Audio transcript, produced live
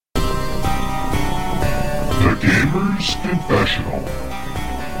Gamer's Confessional.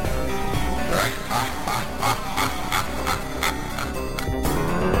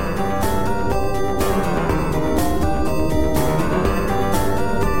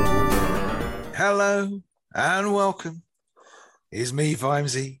 Hello and welcome. It's me,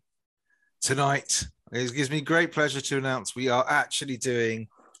 Vimesy. Tonight, it gives me great pleasure to announce we are actually doing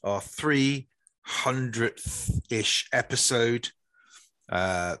our 300th-ish episode.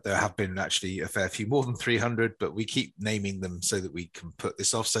 There have been actually a fair few more than 300, but we keep naming them so that we can put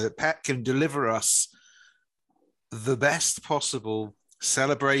this off so that Pet can deliver us the best possible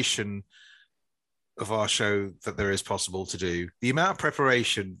celebration of our show that there is possible to do. The amount of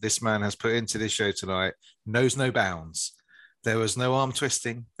preparation this man has put into this show tonight knows no bounds. There was no arm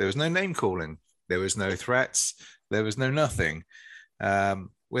twisting. There was no name calling. There was no threats. There was no nothing.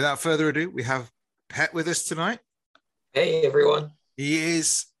 Without further ado, we have Pet with us tonight. Hey, everyone. He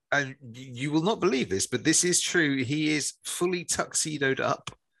is, and you will not believe this, but this is true. He is I fully tuxedoed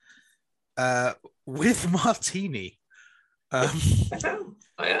up with martini. am.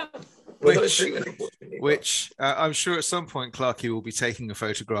 Which I'm sure at some point Clarky will be taking a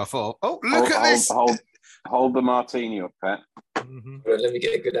photograph of. Oh, look at this! Hold the martini up, Pet. Mm-hmm. Well, let me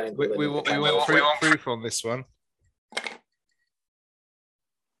get a good angle. We want proof on this one.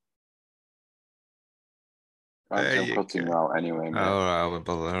 I'm cutting you out anyway. Oh, all right, I won't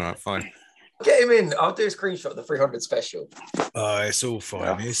bother. All right, fine. Get him in. I'll do a screenshot of the 300 special. Oh, it's all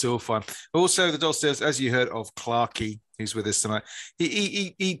fine. Yeah. It's all fine. Also, the downstairs, as you heard of Clarky, who's with us tonight,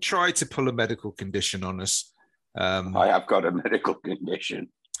 he tried to pull a medical condition on us. I have got a medical condition.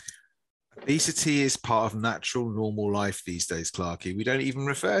 Obesity is part of natural, normal life these days, Clarky. We don't even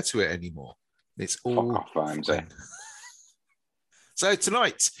refer to it anymore. It's all fine. So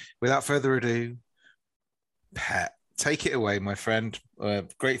tonight, without further ado, Pet, take it away, my friend.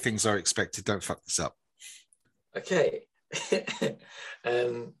 Great things are expected. Don't fuck this up. Okay.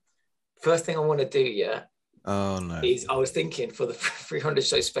 First thing I want to do, Oh no. is I was thinking for the 300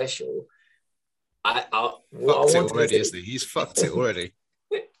 show special. He's fucked it already.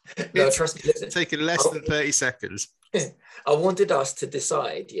 No, trust me. Listen, it's taken less than 30 seconds. I wanted us to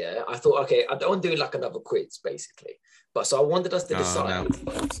decide. I thought, okay, I don't want to do like another quiz, basically. But so I wanted us to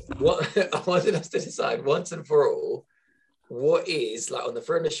decide once and for all, what is, like, on the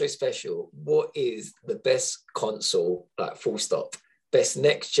 300 show special, what is the best console, like, full stop? Best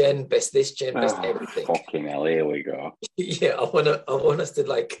next gen, best this gen, best everything. Fucking hell, here we go. Yeah, I want us to,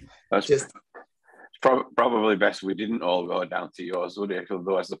 like, probably best we didn't all go down to yours, would it?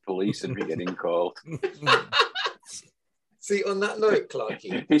 Otherwise the police would be getting called. See, on that note,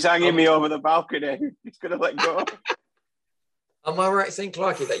 Clarky. He's hanging me over the balcony. He's going to let go. Am I right saying,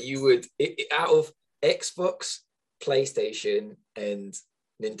 Clarky, that you would, out of Xbox, PlayStation, and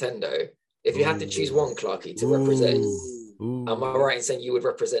Nintendo, if you had to choose one, Clarky, to represent, am I right in saying you would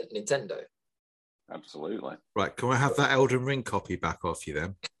represent Nintendo? Absolutely. Right, can I have that Elden Ring copy back off you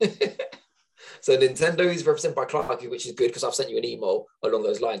then? So Nintendo is represented by Clarky, which is good because I've sent you an email along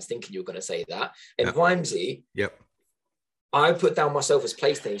those lines thinking you were going to say that. And Vimesy, I put down myself as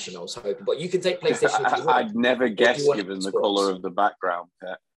PlayStation, I was hoping, but you can take PlayStation if you want. I'd never guess given the colour of the background,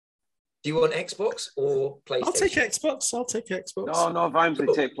 Pet. Do you want Xbox or PlayStation? I'll take Xbox. No,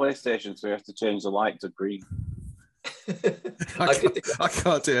 Vimesy take PlayStation, so we have to change the light to green. I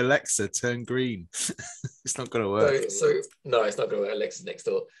can't do Alexa turn green. It's not going to work. So no, it's not going to work. Alexa's next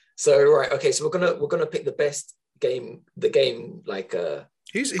door. So right, okay. So we're gonna pick the best game. The game like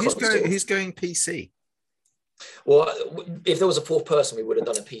who's going PC. Well, if there was a fourth person, we would have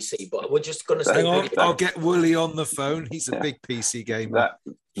done a PC. But we're just gonna say. Hang on, I'll get Wooly on the phone. He's a big PC gamer.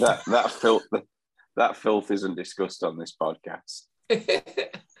 That filth isn't discussed on this podcast.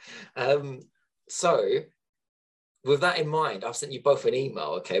 So, with that in mind, I've sent you both an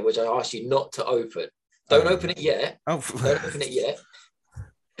email, okay, which I asked you not to open. Don't open it yet. Don't open it yet.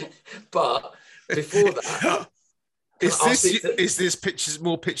 But before that, is this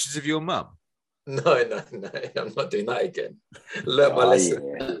more pictures of your mum? No, I'm not doing that again. Learn my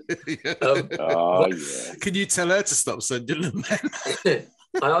lesson. Yeah. Can you tell her to stop sending them?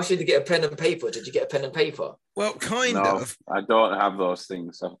 I asked you to get a pen and paper. Did you get a pen and paper? Well, kind of. I don't have those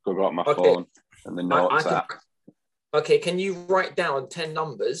things. I've got my phone and the notes app. Okay, can you write down 10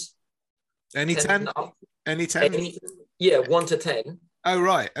 numbers? Any 10? Any 10? Yeah, 1 to 10. Oh,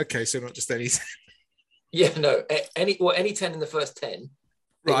 right. Okay, so not just any 10. Yeah, no. Any 10 in the first 10.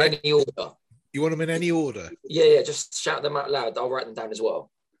 Right. In any order. You want them in any order? Yeah. Just shout them out loud. I'll write them down as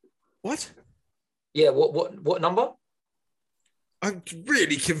well. What? Yeah, what number? I'm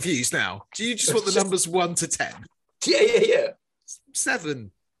really confused now. Do you just want the numbers 1 to 10? Yeah.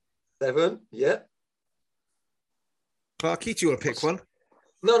 7. 7, yeah. Clarky, do you want to pick one?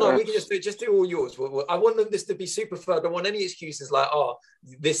 No, we can just do all yours. I want this to be super fair. I don't want any excuses like, oh,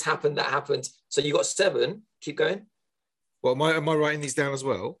 this happened, that happened. So you got 7. Keep going. Well, am I writing these down as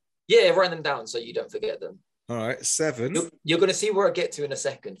well? Yeah, write them down so you don't forget them. All right, 7. You're going to see where I get to in a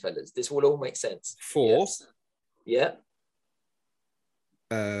second, fellas. This will all make sense. 4. Yeah.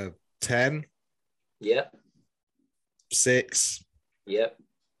 10. Yeah. 6. Yeah.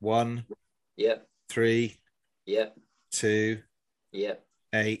 1. Yeah. 3. Yeah. 2. Yeah.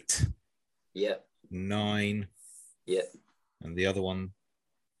 8. Yeah. 9. Yeah. And the other one?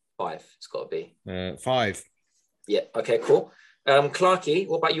 5. It's got to be. 5. Yeah. Okay, cool. Clarky,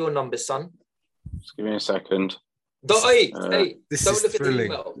 what about your numbers, son? Just give me a second. Hey, this don't is look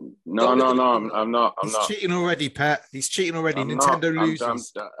thrilling. at the email. No, I'm not. He's cheating already, Pat. He's cheating already. I'm Nintendo not.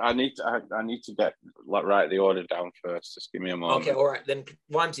 loses. I need to get write the order down first. Just give me a moment. Okay, all right. Then,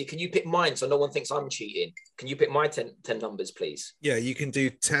 Vimesy, can you pick mine so no one thinks I'm cheating? Can you pick my 10 numbers, please? Yeah, you can do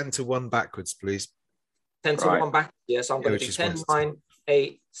 10 to 1 backwards, please. 10 to 1 back. Yeah, so I'm going to do 10, 9,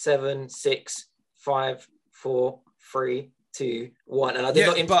 8, 7, 6, 5, 4, 3, 2, 1. And I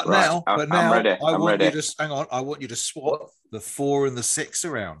did not. But now, I'm ready. I want you to hang on. I want you to swap the 4 and the 6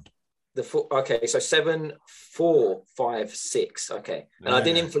 around. The 4. Okay, so 7, 4, 5, 6. Okay, and I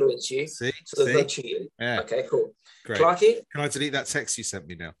didn't influence you, so there's no cheating. Yeah. Okay, cool. Great. Clarky, can I delete that text you sent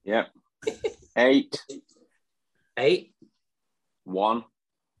me now? Yeah. 8. 8. 1.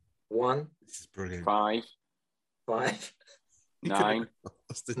 1. This is brilliant. 5. 9. 9.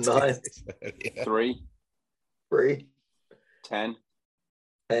 3. 3. 10.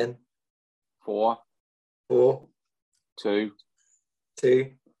 10. 4. 4. 2.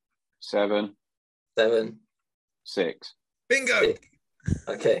 2. 7. 7. 6. Bingo.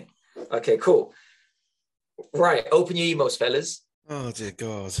 Okay, cool. Right, open your emails, fellas. Oh dear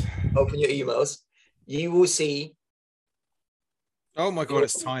God. Open your emails. You will see. Oh my God,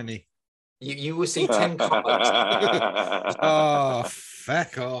 it's tiny. You will see 10 cards. Oh,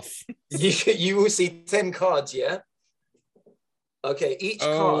 feck off. You will see 10 cards, yeah? Okay, each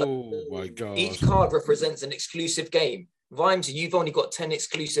card represents an exclusive game. Vimesy, you've only got 10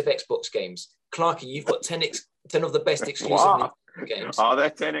 exclusive Xbox games. Clarky, you've got 10 of the best exclusive games. Are there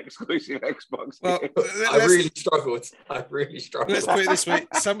 10 exclusive Xbox games? I really struggled. Let's put it this way.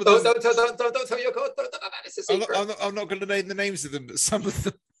 Some of them... Don't tell your card. It's a secret. I'm not going to name the names of them, but some of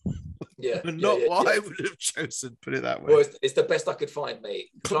them are not what I would have chosen, put it that way. Well, it's the best I could find, mate.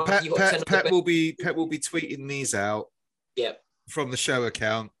 Pet will be tweeting these out from the show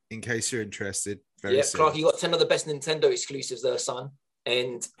account in case you're interested. Clark, you got 10 of the best Nintendo exclusives there, son.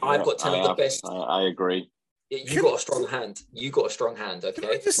 And I've got 10 of the best. I agree. You got a strong hand. Okay.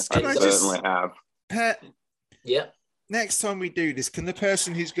 I certainly have. Pet. Yeah. Next time we do this, can the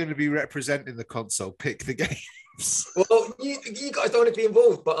person who's going to be representing the console pick the games? Well, you guys don't want to be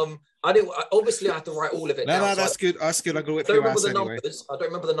involved, but I have to write all of it down. No, that's good. That's good. I'm going to whip your ass anyway. I don't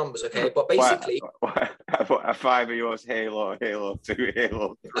remember the numbers, okay? But basically... A 5 of yours, Halo 2,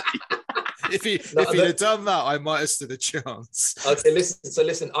 Halo 3. If you'd have done that, I might have stood a chance. Okay,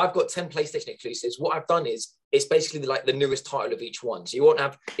 listen. I've got 10 PlayStation exclusives. What I've done is it's basically like the newest title of each one. So you won't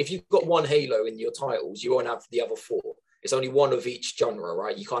have, if you've got one Halo in your titles, you won't have the other 4. It's only one of each genre,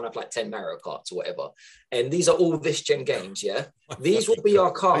 right? You can't have like 10 Mario Karts or whatever. And these are all this gen games, yeah? These will be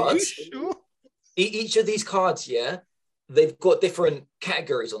our cards. Are you sure? Each of these cards, yeah, they've got different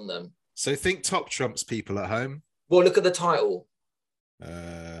categories on them. So think Top Trumps, people at home. Well, look at the title.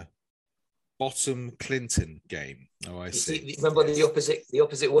 Bottom Clinton game. Oh, I see. Remember the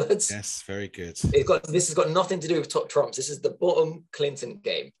opposite words? Yes, very good. This has got nothing to do with Top Trumps. This is the Bottom Clinton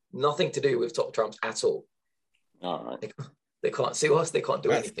game. Nothing to do with Top Trumps at all. All right. They can't sue us. They can't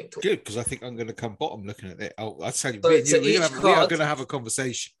do anything to us. Good, because I think I'm going to come bottom looking at it. I'll tell you, we are going to have a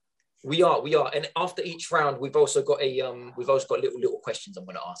conversation. We are, and after each round, we've also got little questions I'm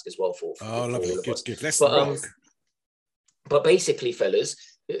going to ask as well for lovely, good. Let's but basically, fellas,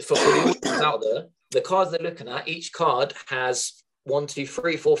 for the audience out there, the cards they're looking at, each card has 1, 2,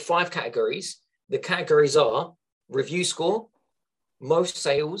 3, 4, 5 categories. The categories are review score, most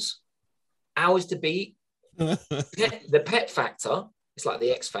sales, hours to beat, the pet factor. It's like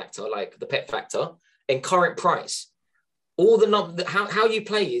the X factor, like the pet factor, and current price. All the numbers, how you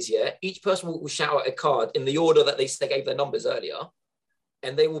play is, each person will shout out a card in the order that they gave their numbers earlier,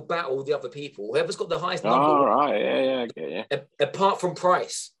 and they will battle the other people. Whoever's got the highest number. All right, yeah. Apart from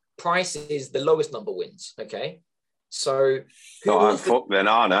price is the lowest number wins. Okay, so I'm fucked then,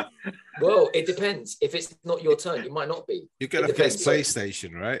 aren't I? Well, it depends. If it's not your turn, you might not be. You're gonna have to get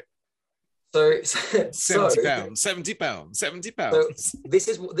PlayStation, right? So, £70, £70, £70. this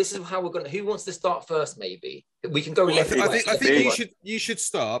is how we're gonna. Who wants to start first? Maybe we can go Well, left. I think you should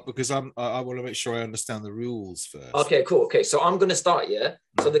start because I want to make sure I understand the rules first. Okay, cool. Okay, so I'm gonna start. Yeah.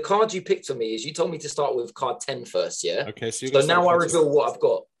 So the card you picked for me is you told me to start with card 10 first. Yeah. Okay. So now I reveal what I've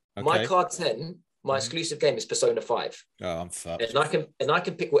got. Okay. My card 10. My exclusive game is Persona 5. Oh, I'm fucked. And I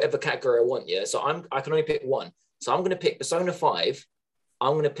can pick whatever category I want. Yeah. So I can only pick one. So I'm gonna pick Persona 5.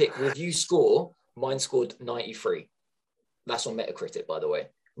 I'm gonna pick review score. Mine scored 93. That's on Metacritic, by the way.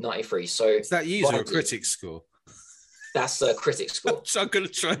 93. So is that user or critic score? That's a critic score. So I'm going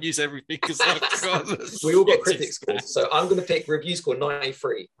to try and use everything because we all got critic scores. So I'm going to pick review score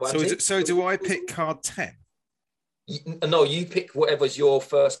 93. So do I pick card 10? No, you pick whatever's your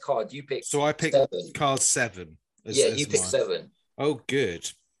first card. You pick. So I pick 7. card 7. You pick 7. Oh, good.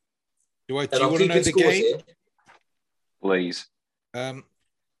 Do you want to know the game? Here. Please.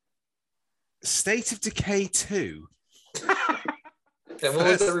 State of Decay 2. And what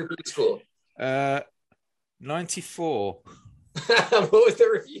was the review score? 94. What was the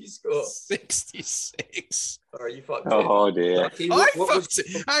review score? 66. Oh, you fucked it. Oh dear. Clarky, fucked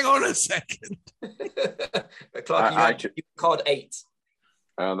it. Hang on a second. Clarky, you card 8.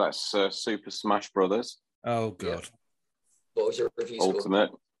 That's Super Smash Brothers. Oh god. Yeah. What was your review score?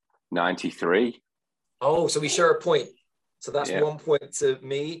 Ultimate 93. Oh, so we share a point. So that's 1 point to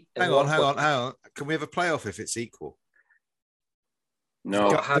me. Hang on. Can we have a playoff if it's equal?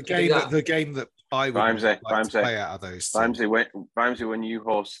 No. The game that I would like to play out of those. Vimesy, when you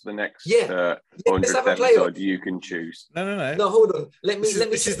host the next 100th episode, you can choose. No. No, hold on.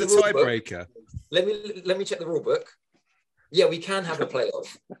 This is the tiebreaker. Let me check the rule book. Yeah, we can have a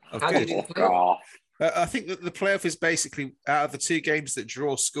playoff. How do you do the playoff? I think that the playoff is basically out of the 2 games that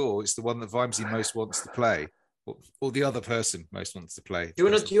draw score, it's the one that Vimesy most wants to play. Or the other person most wants to play. Do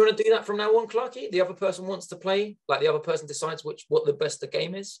you want to do that from now on, Clarky? The other person wants to play, like the other person decides what the best the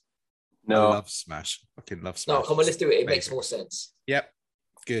game is. No, I love Smash. Fucking love Smash. No, come on, let's do it. It makes more sense. Yep,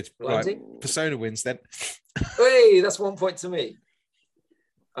 good. Right, Persona wins then. Hey, that's 1 point to me.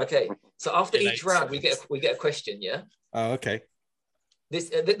 Okay, so after each round, we get a question. Yeah. Oh, okay.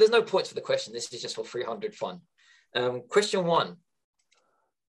 There's no points for the question. This is just for 300 fun. Question 1.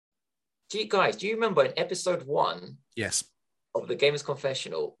 Do you remember in episode 1? Yes. Of the Gamers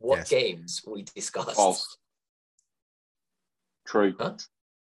Confessional, what games we discussed? False. True. Huh?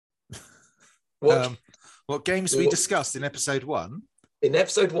 What games we discussed in episode 1? In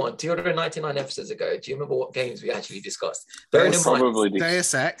episode 1, 299 episodes ago, do you remember what games we actually discussed? Bearing in mind,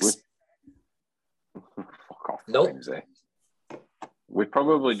 Deus Ex. Fuck off. Nope. We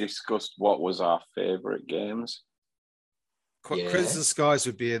probably discussed what was our favourite games. Crimson Skies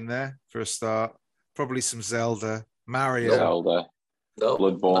would be in there for a start. Probably some Zelda, Mario. Zelda. No.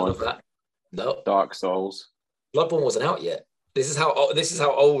 Bloodborne. No. Dark Souls. Bloodborne wasn't out yet. This is how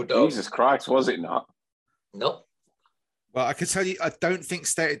old. Jesus Christ, was it not? No. Well, I can tell you, I don't think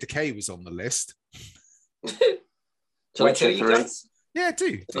State of Decay was on the list. Shall I tell you guys? Yeah,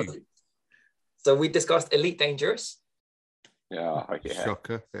 do. So we discussed Elite Dangerous. Yeah.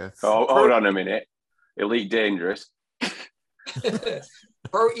 Shocker. Yeah. Oh, hold on a minute. Elite Dangerous.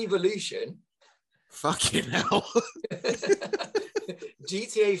 Pro Evolution. Fucking hell.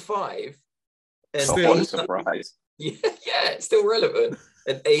 GTA 5. And what a surprise. Yeah, still relevant.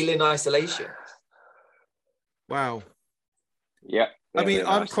 And Alien Isolation. Wow. Yeah. I mean,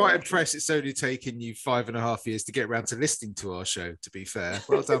 I'm quite impressed it's only taken you 5.5 years to get around to listening to our show, to be fair.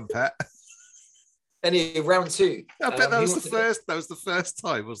 Well done, Pat. Anyway, round 2. I bet that was the first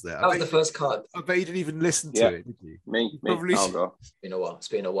time, wasn't it? That was the first card. I bet you didn't even listen to it, did you? Me. Probably... I'll go. It's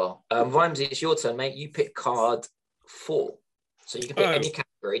been a while. Vimesy, it's your turn, mate. You pick card 4. So you can pick any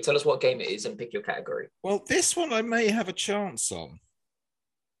category. Tell us what game it is and pick your category. Well, this one I may have a chance on.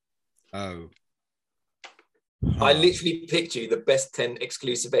 I literally picked you the best 10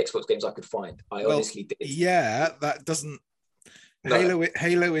 exclusive Xbox games I could find. I honestly did. Yeah, that doesn't... No.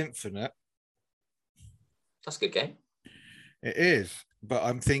 Halo Infinite. That's a good game. It is, but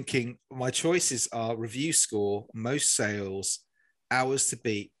I'm thinking my choices are review score, most sales, hours to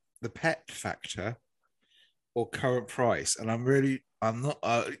beat, the pet factor, or current price. And I'm not.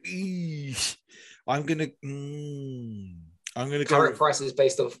 I'm gonna go. Current price is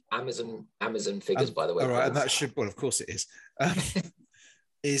based off Amazon figures, by the way. All right, and that should. Well, of course it is.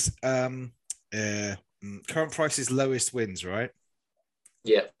 Current price is lowest wins, right?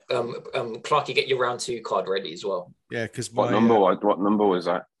 Yeah. Clarky, get your round 2 card ready as well. Yeah, because what number was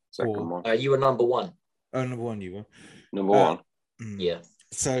that? Second one. You were number 1. Oh, number 1 you were. Number 1. Yeah.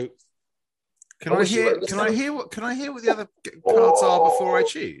 So can I hear what the other cards are before I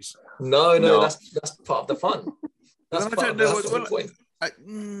choose? No, No. that's part of the fun. That's I don't know that's the whole point.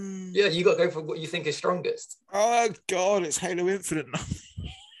 Yeah, you got to go for what you think is strongest. Oh God, it's Halo Infinite.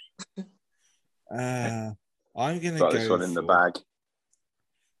 I'm gonna Got go this one in the for- bag.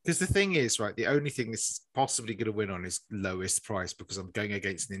 Because the thing is, right, the only thing this is possibly going to win on is lowest price because I'm going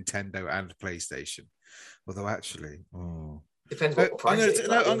against Nintendo and PlayStation. Although actually, Depends what price it is.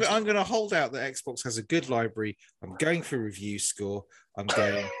 I'm going to hold out that Xbox has a good library. I'm going for review score.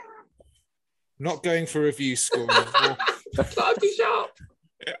 Not going for review score anymore. Clarky, shut up.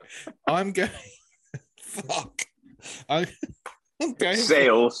 I'm going. Fuck. I'm going.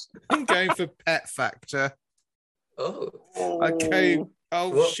 Sales. I'm going for Pet Factor. Oh. Okay. Oh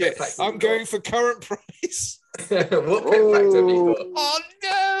What shit! Pet Factor I'm you going for current price. What Pet Factor have you got? Oh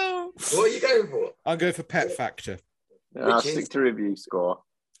no! What are you going for? I'm going for Pet Factor, I'll Which is- stick to review score.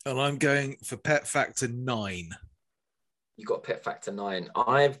 and I'm going for Pet Factor 9. You got Pet Factor 9.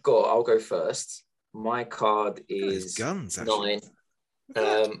 I'll go first. My card There's is guns. Actually.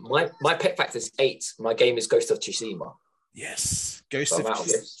 9. My Pet Factor is 8. My game is Ghost of Tsushima. Yes, Ghost So of I'm out of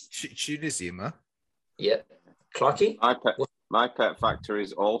this. Tunisia. Yep. Clarky? My pet factor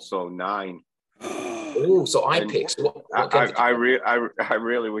is also 9. Oh, so I And picked. So what game did you pick? I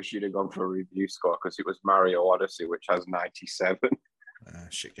really wish you'd have gone for a review score because it was Mario Odyssey, which has 97.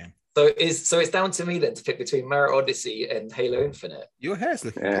 Shit game. So it's down to me then to pick between Mario Odyssey and Halo Infinite. Your hair's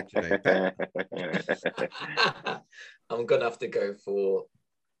looking good today, Pet. I'm gonna have to go for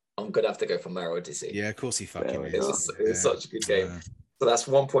Mario Odyssey. Yeah, of course he fucking There we is. It was such a good game. Yeah. So that's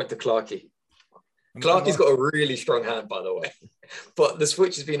 1 point to Clarky. Clarky's got a really strong hand, by the way. But the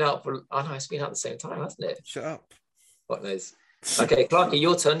Switch has been out it's been out at the same time, hasn't it? Shut up. What knows? Okay, Clarky,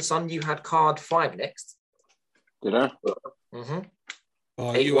 your turn, son. You had card 5 next. Did I? Mm-hmm.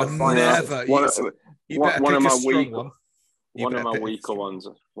 Oh, Eight, you are one, five. never. You better one pick of a my strong weak- one. You One of better my pick a weaker strong ones.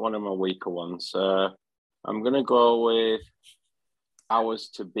 One of my weaker ones. I'm gonna go with Hours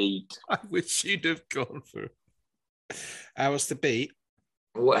to Beat. I wish you'd have gone for Hours to Beat.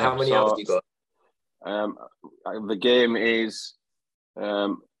 How many hours do you got? The game is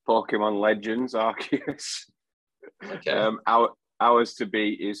Pokemon Legends Arceus. Okay. Hours to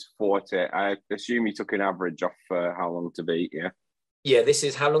Beat is 40. I assume you took an average off how long to beat, yeah? Yeah, this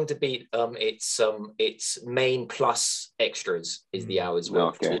is how long to beat. It's main plus extras is the hours.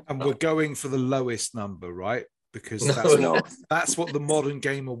 Okay. And we're going for the lowest number, right? Because No. that's what the modern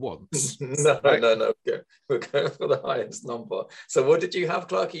gamer wants. No. Right? Okay. We're going for the highest number. So what did you have,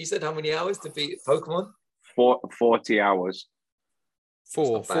 Clarky? You said how many hours to beat Pokemon? 40 hours.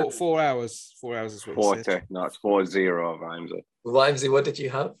 4 That's not bad. 4 hours. 4 hours is what you 40. said. No, it's 40, Vimesy. Vimesy, what did you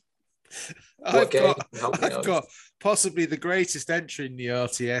have? I've game? How many I've hours? got possibly the greatest entry in the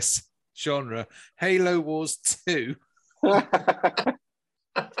RTS genre, Halo Wars 2, 10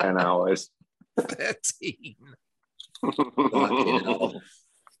 hours. 13. Fucking hell.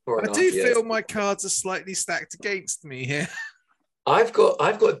 I do feel my cards are slightly stacked against me here. I've got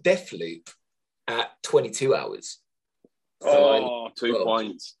Deathloop at 22 hours. So 2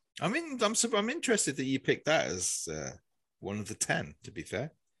 points. I'm interested that you picked that as one of the 10, to be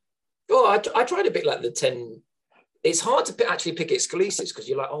fair. Oh, I tried to pick like the 10. It's hard to actually pick exclusives because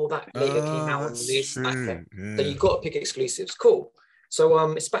you're like, oh, that later came out on this. Yeah. So you've got to pick exclusives. Cool.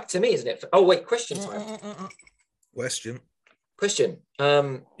 So it's back to me, isn't it? Oh wait, question time. Question. In I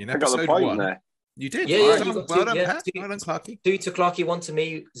got the episode point 1, there. you did. Yeah, well you done, got well two, done, yeah, Pat. two. Well done, Clarky. 2 to Clarky, 1 to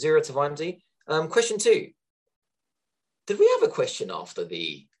me, 0 to Vimesy. Question 2. Did we have a question after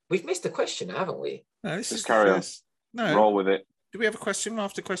the? We've missed a question, haven't we? No, this Just is carry the on. first. No. Roll with it. Do we have a question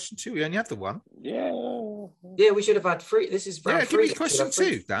after question 2? We only have the one. Yeah. Yeah, we should have had 3. This is round Yeah, 3. give me question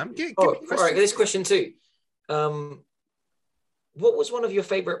 2, damn. Give Oh, me all question right. This question 2. What was one of your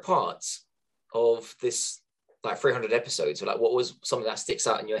favorite parts of this, like 300 episodes? Or like, what was something that sticks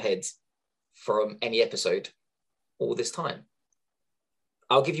out in your head from any episode all this time?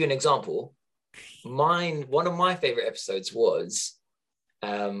 I'll give you an example. One of my favorite episodes was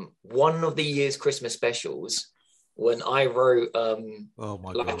one of the year's Christmas specials when I wrote Oh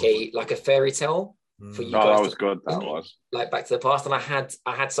my god. like a fairy tale for you Oh, guys. that was good. That was. Like Back to the Past, and I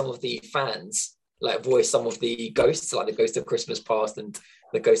had some of the fans like voice some of the ghosts, like the Ghost of Christmas Past and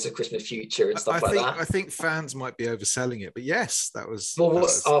the Ghost of Christmas Future and stuff like that. I think fans might be overselling it, but yes, that was. Well, that what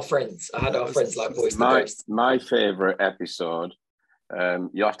was- our friends? I had our friends like voice the ghost. My favorite episode.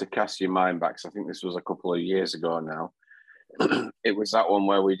 You have to cast your mind back. 'Cause I think this was a couple of years ago now. It was that one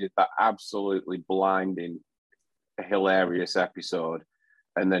where we did that absolutely blinding, hilarious episode,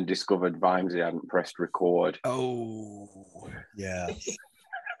 and then discovered Vimesy hadn't pressed record. Oh, yeah.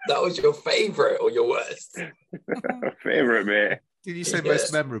 That was your favorite or your worst? Favorite, mate. Did you say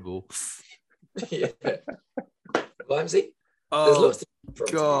most memorable? Yeah. Vimesy? There's Oh, lots to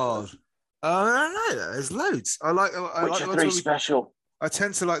God. I don't know. There's loads. I like the Witcher ones 3 where special. I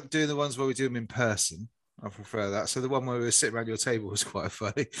tend to like doing the ones where we do them in person. I prefer that. So the one where we were sitting around your table was quite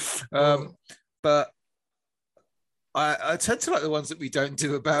funny. But I tend to like the ones that we don't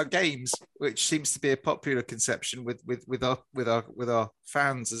do about games, which seems to be a popular conception with our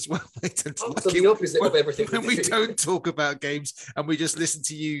fans as well. They tend to like the opposite of everything when we don't talk about games and we just listen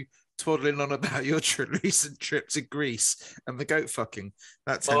to you twaddling on about your recent trip to Greece and the goat fucking.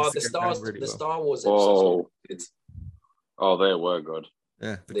 That tends to go down really well. Star Wars episodes. Oh, they were good.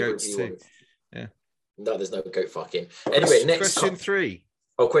 Yeah, the goats too. Yeah. No, there's no goat fucking. Anyway, next question 3.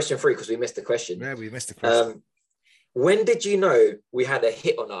 Oh, question 3 because we missed the question. Yeah, we missed the question. When did you know we had a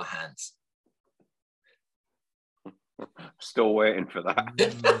hit on our hands? Still waiting for that.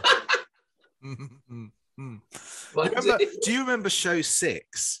 Do you remember show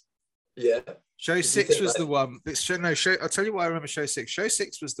 6? Yeah. Show 6 was the one. I'll tell you why I remember show 6. Show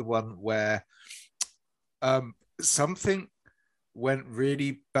 6 was the one where something went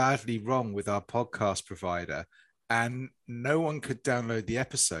really badly wrong with our podcast provider and no one could download the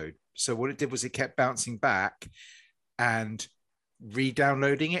episode. So what it did was it kept bouncing back and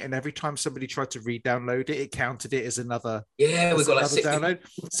re-downloading it, and every time somebody tried to re-download it, it counted it as another. Yeah, we got like 60. Download.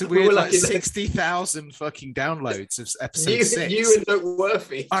 So we had like 60,000 fucking downloads of episode 6. You and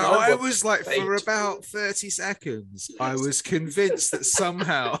Noteworthy. I was like, for about 30 seconds, I was convinced that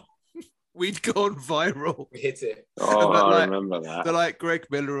somehow we'd gone viral. We hit it. Oh, I remember that. That like Greg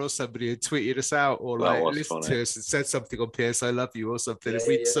Miller or somebody had tweeted us out or like listened to us and said something on PS I love you or something, and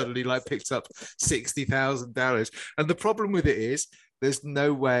we'd suddenly like picked up 60,000 downloads. And the problem with it is there's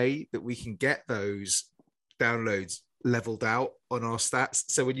no way that we can get those downloads leveled out on our stats.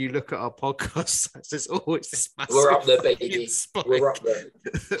 So when you look at our podcast stats, there's always this massive, we're up there, baby. Spike. We're up there.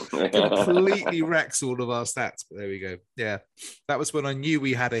 Completely wrecks all of our stats. But there we go. Yeah, that was when I knew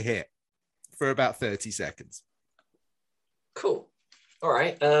we had a hit. For about 30 seconds. Cool. All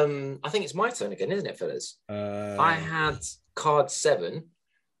right. I think it's my turn again, isn't it, fellas? I had card 7.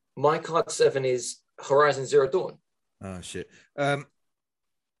 My card 7 is Horizon Zero Dawn. Oh shit.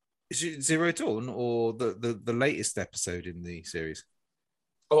 Is it Zero Dawn or the latest episode in the series?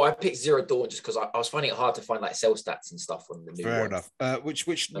 Oh, I picked Zero Dawn just because I was finding it hard to find like sell stats and stuff on the new Fair one. enough.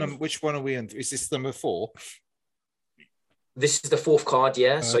 Which one are we in? Is this number 4? This is the 4th card,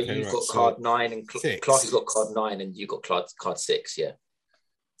 yeah. So you've got card 9 and Clarky's got card 9 and you got card 6, yeah.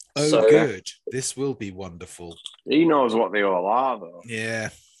 Oh, good. This will be wonderful. He knows what they all are, though. Yeah,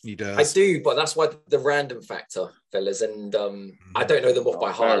 he does. I do, but that's why the random factor, fellas. And I don't know them off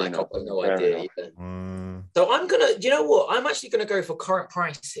by heart. Like, I've got no idea. So I'm going to, you know what? I'm actually going to go for current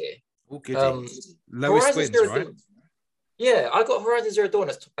price here. Oh, goody. Lowest wins, right? Yeah, I got Horizon Zero Dawn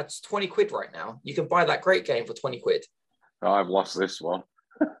at 20 quid right now. You can buy that great game for 20 quid. Oh, I've lost this one.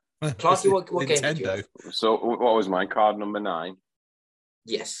 Clarky, what game did you have? So what was mine? Card number 9?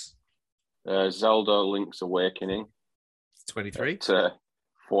 Yes. Zelda Link's Awakening. 23? At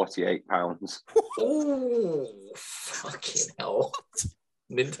 £48. Oh, fucking hell.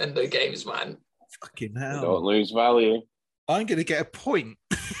 Nintendo games, man. Fucking hell. Don't lose value. I'm going to get a point.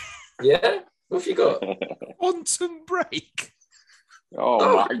 Yeah? What have you got? Quantum Break.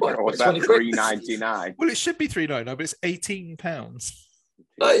 Oh my God, was that $3.99? Well, it should be $3.99, but it's £18.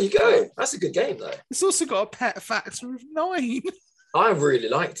 There you go. That's a good game, though. It's also got a pet factor of 9. I really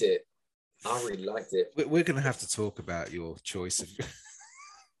liked it. We're going to have to talk about your choice of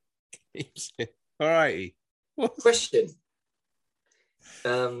games. All righty. Question.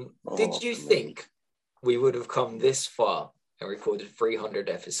 Did you think we would have come this far and recorded 300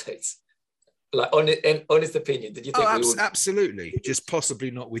 episodes? Like, honest opinion, did you think we would? Absolutely. Just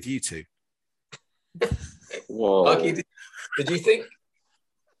possibly not with you two. Whoa. Lucky, did you think?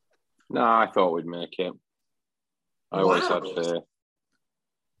 No, I thought we'd make it. I always had faith.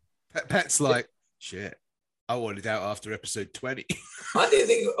 Pet's like, shit, I wanted out after episode 20. I didn't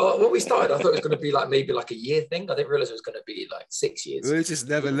think, when we started, I thought it was going to be like maybe like a year thing. I didn't realize it was going to be like 6 years. We're just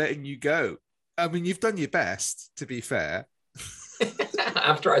never letting you go. I mean, you've done your best, to be fair.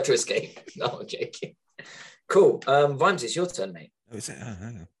 I've tried to escape. No, I'm joking. Cool. Vimes, it's your turn, mate. Oh, is it? Oh,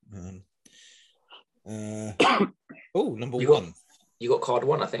 hang on. Number 1. You got card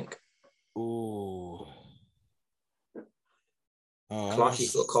 1, I think. Oh.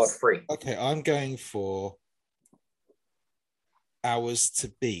 Clarky's got card 3. Okay, I'm going for Hours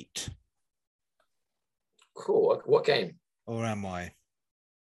to Beat. Cool. What game? Or am I?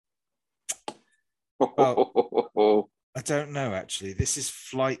 Oh, I don't know, actually. This is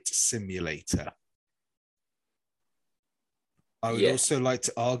Flight Simulator. I would Yeah. also like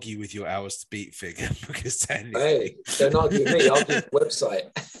to argue with your hours to beat figure because technically, Hey, don't argue with me. Argue with the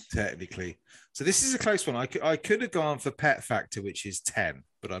website. technically. So this is a close one. I could have gone for Pet Factor, which is 10,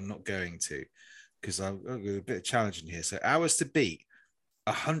 but I'm not going to because I've got a bit of challenge in here. So hours to beat,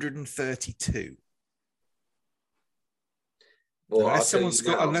 132. Well, Unless someone's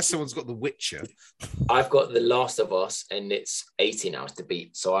got The Witcher. I've got The Last of Us, and it's 18 hours to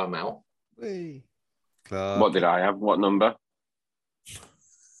beat, so I'm out. Hey. What did I have? What number?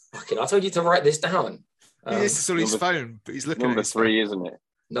 Fucking, I told you to write this down. It's on his phone, but he's looking number at his 3, phone. isn't it?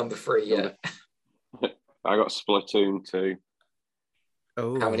 Number 3, yeah. I got Splatoon 2.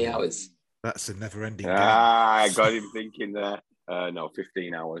 Oh, How many hours? That's a never-ending game. I got him thinking there. No,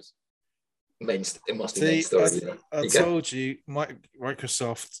 15 hours. It must be main story. I told you,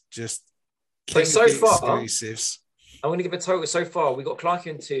 Microsoft just so far, exclusives. I'm going to give a total. So far, we got Clarky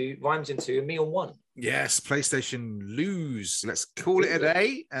in 2, Vimes in 2, and me on 1. Yes, PlayStation lose. Let's call it a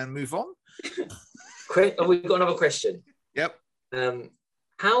day and move on. We've got another question. Yep.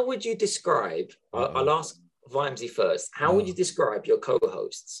 How would you describe? I'll ask Vimesy first. How would you describe your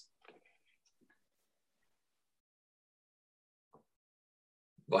co-hosts?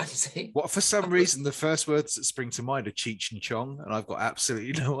 Vimesy? What, for some reason, the first words that spring to mind are Cheech and Chong, and I've got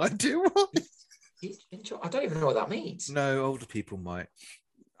absolutely no idea what. I don't even know what that means. No, older people might.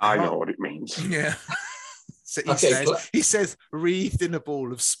 I know what it means. Yeah. So he says, wreathed in a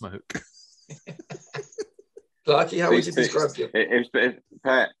ball of smoke. Clarky, how would you describe you?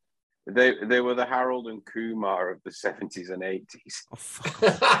 Pet, they were the Harold and Kumar of the 70s and 80s. Oh,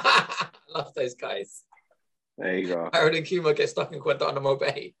 fuck. I love those guys. There you go. Harold and Kumar get stuck in Guantanamo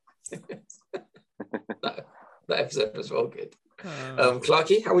Bay. that episode was well good.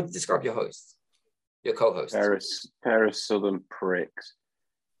 Clarky, how would you describe your hosts? Your co-hosts? Pair of southern pricks.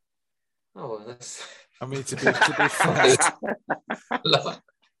 Oh, that's... I mean, to be fair.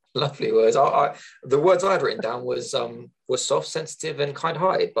 Lovely words. The words I'd written down was soft, sensitive, and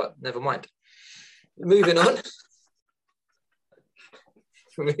kind-hearted, but never mind. Moving on.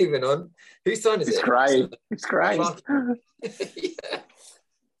 Moving on. Whose turn is it? It's crying. Yeah.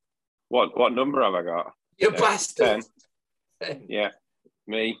 What number have I got? You bastard. 10. Yeah.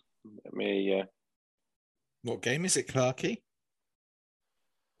 Me. Yeah. What game is it, Clarky?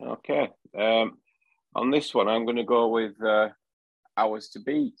 Okay. On this one, I'm going to go with Hours to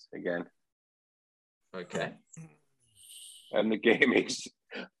Beat again. Okay. And the game is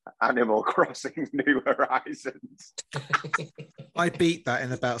Animal Crossing New Horizons. I beat that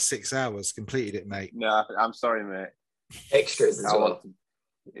in about 6 hours, completed it, mate. No, I'm sorry, mate. Extras as well.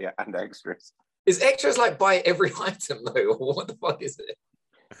 Yeah, and extras. Is extras like buy every item though, or what the fuck is it?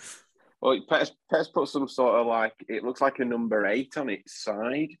 Well, Pet's put some sort of like, it looks like a number 8 on its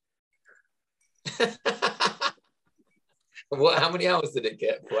side. How many hours did it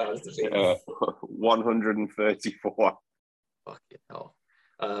get? 4 hours to beat? 134. Fucking hell.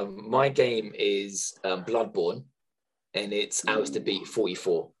 My game is Bloodborne, and it's hours to beat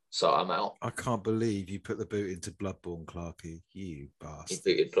 44. So I'm out. I can't believe you put the boot into Bloodborne, Clarky. You bastard.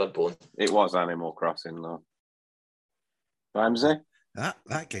 He booted Bloodborne. It was Animal Crossing, though. Vimesy?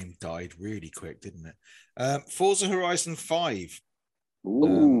 That game died really quick, didn't it? Forza Horizon 5.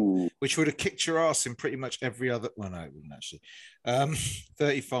 Ooh. Which would have kicked your ass in pretty much every other... Well, no, it wouldn't actually.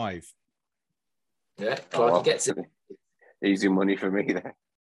 35. Yeah, Clarky gets it. Easy money for me there.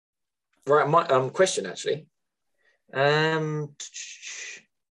 Right, my question actually.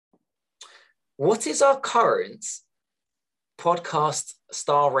 What is our current podcast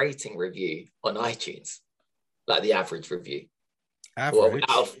star rating review on iTunes? Like the average review. Average?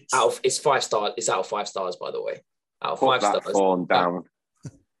 Well, out of it's 5 stars. It's out of 5 stars, by the way. Out of 5 stars. Fallen down.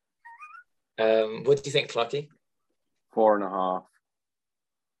 What do you think, Clarky? 4.5.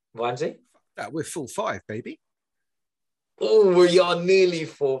 Vimesy? We're full 5, baby. Oh, we are nearly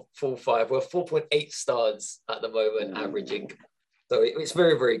full 5. We're 4.8 stars at the moment, averaging. So it's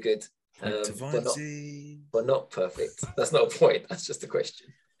very, very good. But not perfect. That's not a point. That's just a question.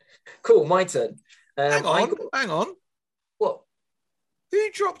 Cool, my turn. Hang on. What?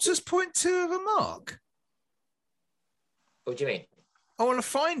 Who dropped us 0.2 of a mark? What do you mean? I want to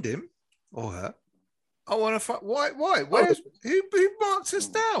find him or her. I want to find... Why? Who marked us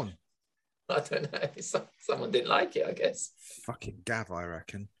down? I don't know. Someone didn't like it, I guess. Fucking Gav, I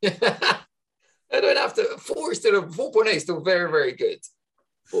reckon. I don't have to. 4.8 is still very, very good.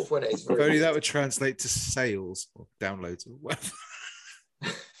 4.8 is very If only good. that would translate to sales or downloads or whatever.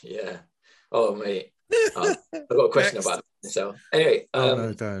 Yeah. Oh, mate. I've got a question about it. So, anyway.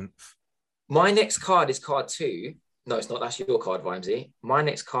 No, don't. My next card is card 2. No, it's not. That's your card, Vimesy. My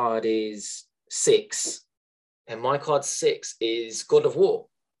next card is 6. And my card 6 is God of War.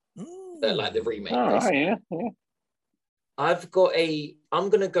 Like the remake. Yeah. I'm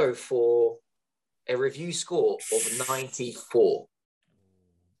going to go for a review score of 94.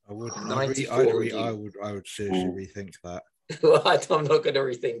 I would 94 seriously rethink that. I'm not going to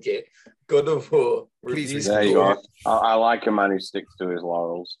rethink it. God of War. Please there you go. I like a man who sticks to his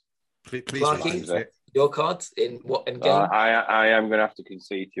laurels. Please Clarky, rethink it. your cards in what game? I am going to have to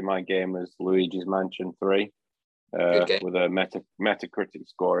concede to my game as Luigi's Mansion 3 with a Metacritic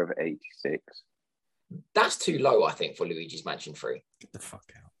score of 86. That's too low, I think, for Luigi's Mansion 3. Get the fuck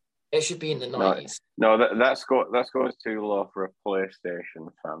out. It should be in the 90s. No, that score is too low for a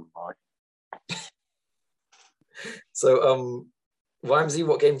PlayStation fanboy. So, Vimesy,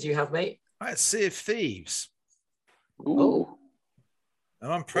 what game do you have, mate? I had Sea of Thieves. Ooh. Oh.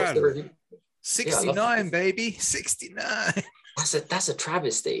 And I'm proud of it. 69, yeah, baby. 69. That's a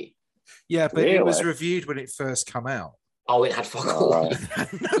travesty. Yeah, but it was reviewed when it first come out. Oh, it had fuck all. It had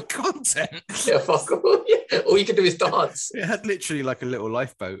no content. Yeah, fuck all. Yeah. All you could do is dance. It had literally like a little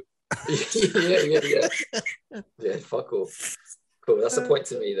lifeboat. Yeah, fuck all. Cool, that's a point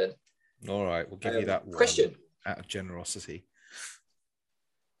to me then. All right, we'll give you that one. Question. Out of generosity.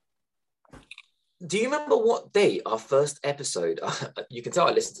 Do you remember what day our first episode, you can tell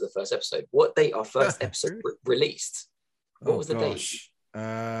I listened to the first episode, what day our first episode released? What was the date?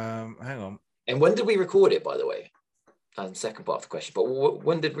 Hang on. And when did we record it, by the way? Second part of the question, but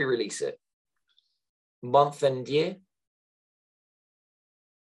when did we release it? Month and year?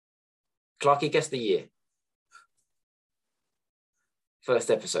 Clarky, guess the year. First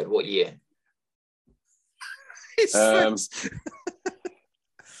episode, what year?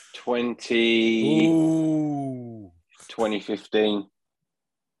 2015.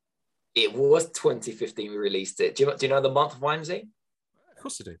 It was 2015 we released it. Do you know the month, Vimesy? Of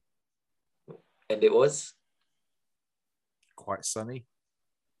course I do. And it was? Quite sunny.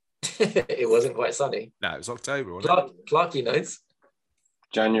 It wasn't quite sunny. No, it was October, wasn't it? Clarky knows.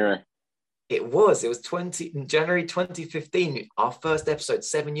 January. It was January 2015, our first episode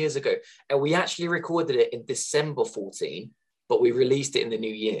 7 years ago. And we actually recorded it in December 14, but we released it in the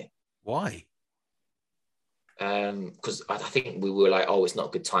new year. Why? Because I think we were like, oh, it's not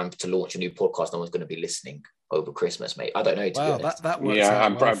a good time to launch a new podcast. No one's going to be listening over Christmas, mate. I don't know. Wow, that works out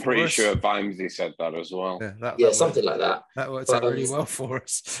I'm well pretty sure Vimesy said that as well. Yeah, something like that. That worked out really well for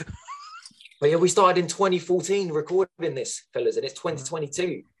us. But yeah, we started in 2014 recording this, fellas, and it's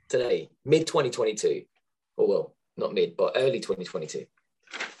 2022 today, mid 2022. Oh, well, not mid, but early 2022.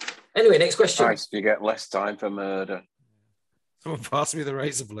 Anyway, next question. Nice, you get less time for murder. Someone pass me the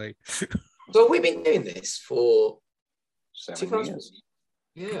razor blade. So we've been doing this for 7 years.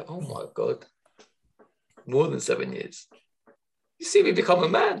 Yeah, oh my God. More than 7 years. You see me become a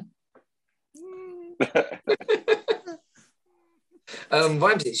man.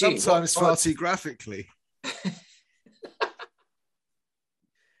 Vimesy, sometimes far too graphically.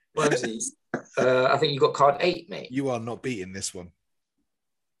 Vimesy, I think you got card 8, mate. You are not beating this one.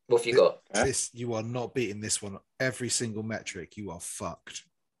 What have you got? You are not beating this one. Every single metric, you are fucked.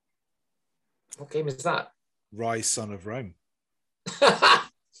 What game is that? Rise, Son of Rome.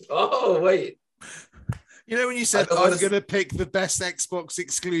 Oh, wait. You know when you said, I'm going to pick the best Xbox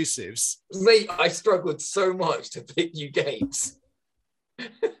exclusives? Mate, I struggled so much to pick new games.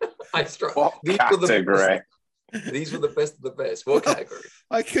 I struggled. What category? These were the best of the best. What category?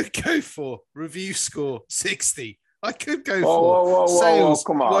 I could go for review score 60. I could go for sales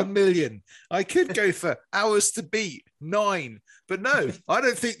 1 million. I could go for hours to beat 9. But no, I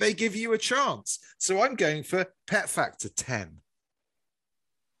don't think they give you a chance. So I'm going for Pet Factor 10.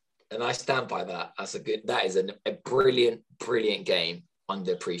 And I stand by that. That is a brilliant, brilliant game.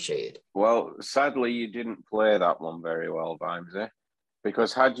 Underappreciated. Well, sadly, you didn't play that one very well, Vimesy.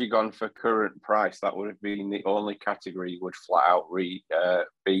 Because had you gone for current price, that would have been the only category you would flat out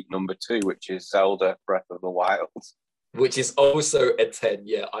beat number 2, which is Zelda Breath of the Wild. Which is also a 10.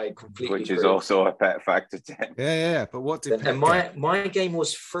 Yeah, I completely Which agree. is also a Pet Factor 10. Yeah. But what did and my game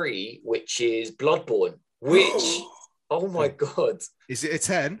was free, which is Bloodborne, which, oh my God. Is it a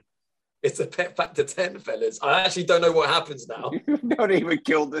 10? It's a Pet Factor 10, fellas. I actually don't know what happens now. You've not even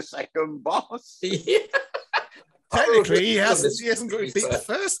killed the second boss. Yeah. Technically, he hasn't got to beat the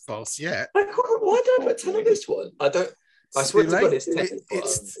first boss yet. Why don't I put 10 on this one? I swear to God, it's 10.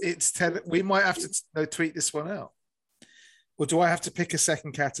 It's 10. We might have to tweet this one out. Or do I have to pick a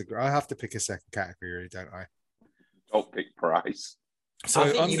second category? I have to pick a second category, don't I? Don't pick price. So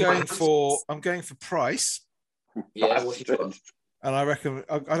I'm going for price. Yeah, what you got? And I reckon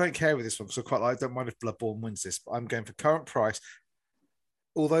I don't care with this one because I don't mind if Bloodborne wins this, but I'm going for current price.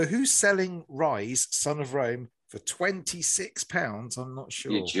 Although who's selling Rise, Son of Rome For £26, I'm not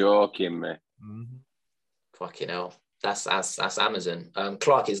sure. You're joking me. Mm-hmm. Fucking hell. That's Amazon.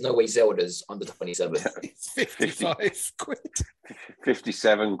 Clark, is no way Zelda's under 27. It's 55 quid.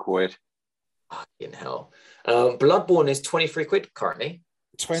 57 quid. Fucking hell. Bloodborne is 23 quid currently.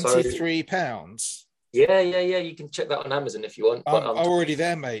 £23. Yeah. You can check that on Amazon if you want. I'm already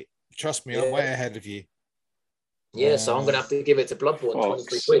there, mate. Trust me, I'm way ahead of you. Yeah, so I'm going to have to give it to Bloodborne,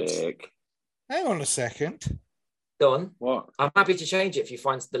 23 quid. Hang on a second. Go on. What? I'm happy to change it if you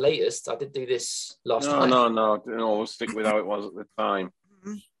find the latest. I did do this last night. No. We'll stick with how it was at the time.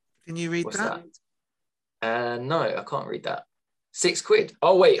 Can you read What's that? No, I can't read that. 6 quid.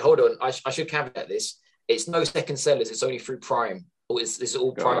 Oh, wait, hold on. I should caveat this. It's no second sellers. It's only through Prime. This is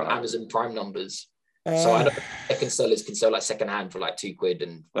all Prime, Amazon Prime numbers. So I know second sellers can sell like second hand for like 2 quid,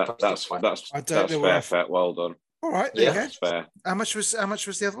 and that's fair. Well done. All right, there you go. That's fair. How much was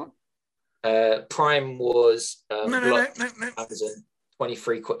the other one? Prime was no. Amazon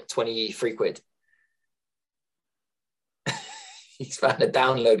 23 quid. He's found a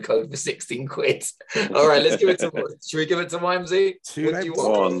download code for 16 quid. All right, let's give it to. Should we give it to Vimesy?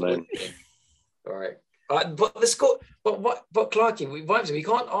 Go on then. All right. But the score, but Clarky, Vimesy, we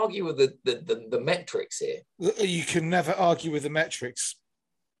can't argue with the metrics here. You can never argue with the metrics.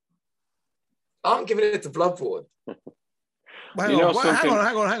 I'm giving it to Bloodborne. Hang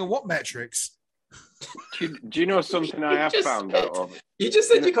on. What metrics? Do you know something I have found out of? You just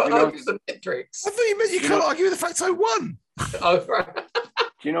said you can't argue with the metrics. I thought you meant you can't argue with the fact I won. Oh, right.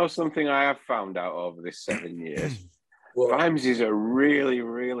 Do you know something I have found out over this 7 years? Vimesy's a really,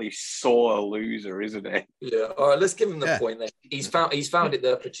 really sore loser, isn't he? Yeah. All right, let's give him the point then. He's found it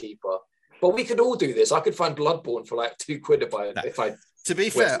there for cheaper. But we could all do this. I could find Bloodborne for like 2 quid if I. To be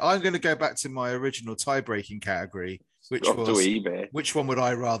fair, I'm going to go back to my original tie-breaking category, which was which one would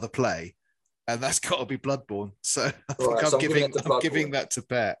I rather play, and that's got to be Bloodborne. So I think I'm giving that to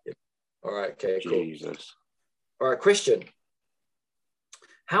Pet. All right. Okay. Cool. Jesus. All right, Christian.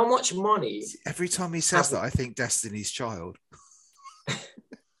 How much money? Every time he says that, I think Destiny's Child.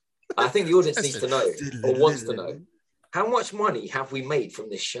 I think the audience needs to know or wants to know. How much money have we made from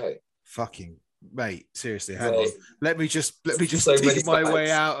this show? Fucking mate, seriously, hang on. Let me just dig my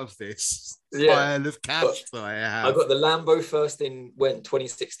way out of this pile of cash that I have. I got the Lambo first in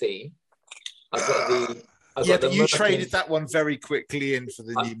 2016. But you traded that one very quickly in for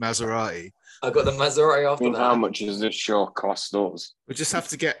the new Maserati. I got the Maserati after that. How much does this show cost us? We just have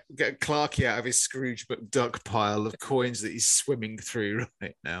to get Clarky out of his Scrooge McDuck pile of coins that he's swimming through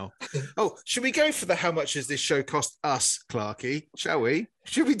right now. Oh, should we go for the how much does this show cost us, Clarky? Shall we?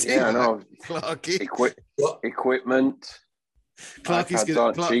 Should we do that, Clarky? Equipment. Clarky's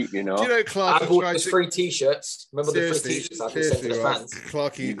good. Cheap, you know. Do you know Clarky? I bought those free T-shirts. Remember the free T-shirts I can send to the fans?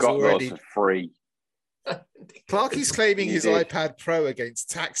 Clarky, you got those for free. Clarky's claiming his iPad Pro against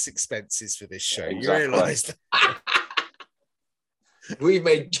tax expenses for this show. Exactly. You realise that? We've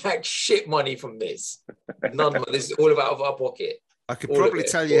made jack shit money from this. None. This is all out of our pocket. I could probably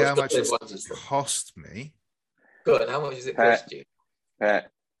tell you how much it's cost me. Good. How much does it cost you?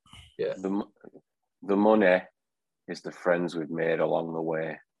 Pet. Yeah. The money is the friends we've made along the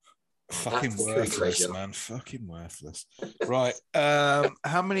way. Fucking worthless, man. Fucking worthless. Right.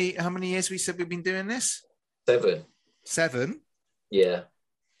 How many years we said we've been doing this? 7. 7? Yeah.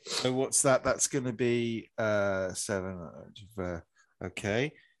 So what's that? That's going to be 7.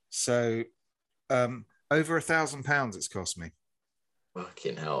 Okay. So over £1,000 it's cost me.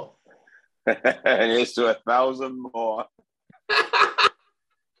 Fucking hell. It's to 1,000 more.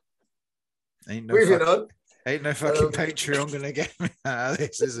 Ain't no fucking Patreon going to get me out of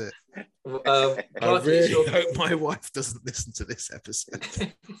this, is it? I really hope my wife doesn't listen to this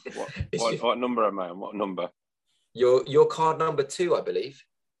episode. What number am I on? What number? Your card number 2, I believe.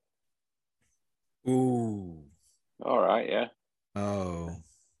 Ooh. All right, yeah. Oh.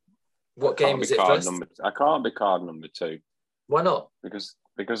 What game is it first? I can't be card number 2. Why not? Because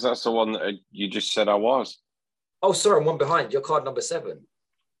that's the one that you just said I was. Oh, sorry, I'm one behind. You're card number 7.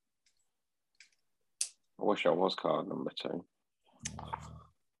 I wish I was card number 2.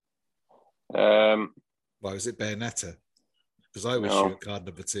 Why was it Bayonetta? Because I wish you were card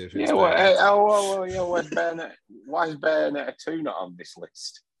number 2. Where's Bayonetta? Why is Bayonetta 2 not on this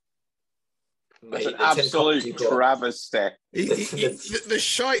list? It's an absolute travesty. The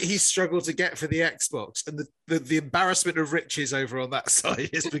shite he struggled to get for the Xbox and the embarrassment of riches over on that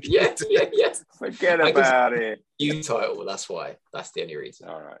side is yeah. Forget about it. New title, that's why. That's the only reason.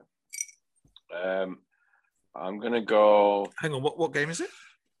 All right. I'm gonna go. Hang on, what game is it?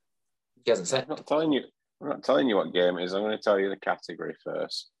 He hasn't said. I'm not telling you what game it is. I'm going to tell you the category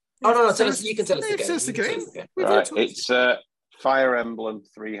first. Oh no, tell us. You can tell us the game. Tell us the game. Right, it's Fire Emblem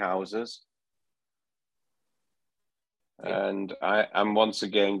Three Houses, and I'm once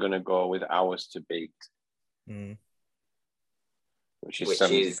again going to go with Hours to Beat, which is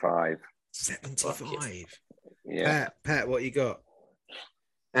 75. 75. Yeah. Pat, what you got?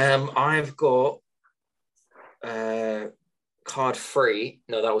 I've got card 3.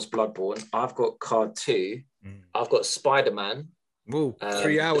 No, that was Bloodborne. I've got card 2. I've got Spider-Man. Whoa,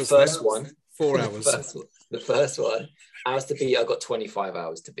 3 hours. The first one. 4 hours. The first one. Hours to beat. I got 25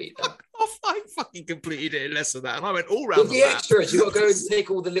 hours to beat that. I fucking completed it in less than that, and I went all round with the extras. You got to go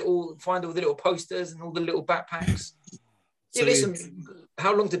and find all the little posters and all the little backpacks. Yeah, listen.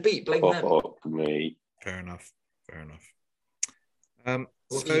 How long to beat? Blame them. Me. Fair enough.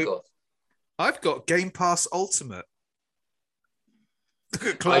 What have you got? I've got Game Pass Ultimate. Look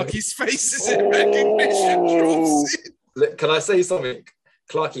at Clarky's faces in recognition. Look, can I say something?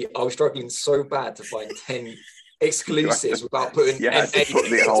 Clarky, I was struggling so bad to find 10 exclusives without putting put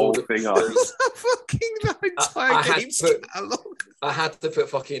the whole thing on. The entire game's catalog. I had to put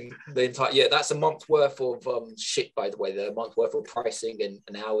fucking the entire. Yeah, that's a month's worth of shit, by the way. The month's worth of pricing and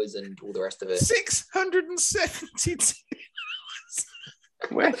hours and all the rest of it. 672.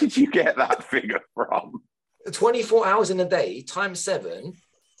 Where did you get that figure from? 24 hours in a day times 7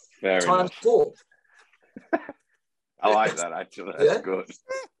 times 4. I like that, actually. That's good.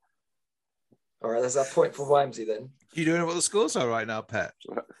 All right, that's that point for Vimesy then. You don't know what the scores are right now, Pat?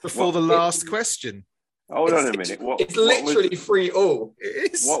 Before the last question. Hold on a minute. It's literally 3-all.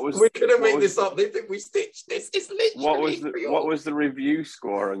 It is. We couldn't make this up. They think we stitched this. It's literally what was the review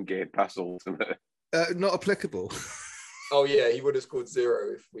score on Game Pass Ultimate? Not applicable. Oh yeah, he would have scored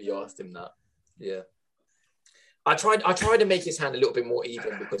 0 if we asked him that. Yeah. I tried to make his hand a little bit more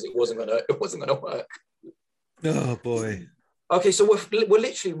even because it wasn't gonna work. Oh boy. Okay, so we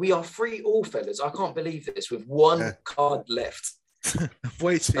are 3-all, fellas. I can't believe this with one card left.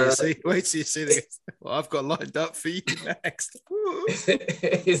 Wait till you see what I've got lined up for you next.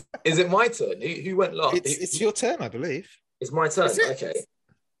 Is it my turn? Who went last? It's your turn, I believe. It's my turn. Okay.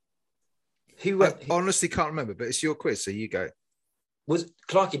 Who went? I honestly can't remember, but it's your quiz, so you go. Was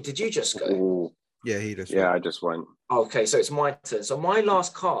Clarky? Did you just go? Ooh. Yeah, he does. Yeah, I just went. Okay, so it's my turn. So my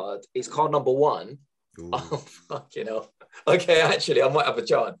last card is card number 1. Ooh. Oh, fucking hell. Okay, actually, I might have a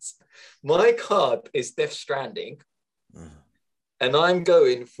chance. My card is Death Stranding, and I'm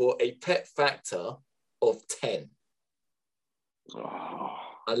going for a pet factor of 10. Oh.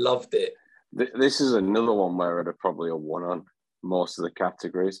 I loved it. This is another one where I'd have probably a 1 on most of the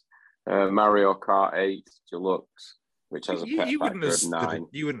categories. Mario Kart 8 Deluxe, which has a pet factor of 9.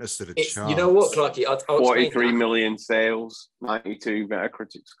 You wouldn't have stood a chance. You know what, Clarky? I'll 43 million sales, 92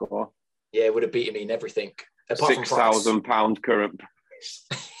 Metacritic score. Yeah, it would have beaten me in everything. £6,000 current price.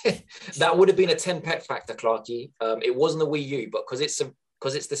 That would have been a 10 pet factor, Clarky. It wasn't a Wii U, but because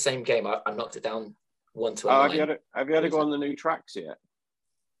it's the same game, I knocked it down 1 to a 9. Have you had to go on the new tracks yet?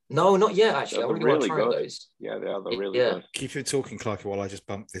 No, not yet, actually. I really want to try good. those. Yeah, they are. They're really good. Keep it talking, Clarky, while I just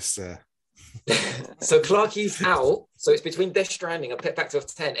bump this. So Clarky's out. So it's between Death Stranding, a pet factor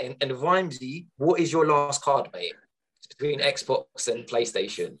of 10, and Vimesy, what is your last card, mate? It's between Xbox and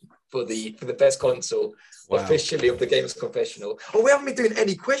PlayStation for the best console officially of the Games Confessional. Oh, we haven't been doing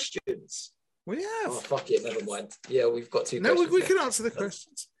any questions. We have. Oh, fuck it, never mind. Yeah, we've got 2 questions. No, we can answer the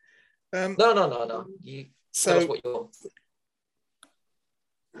questions. No. You tell us what you're...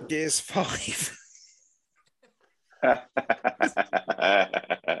 Gears 5.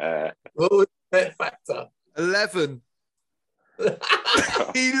 What was the pet factor? 11.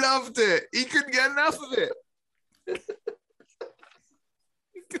 He loved it. He couldn't get enough of it.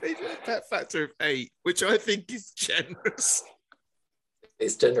 He gave it a pet factor of 8, which I think is generous.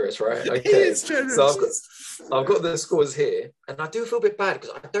 It's generous, right? Okay. It is generous. So I've got the scores here, and I do feel a bit bad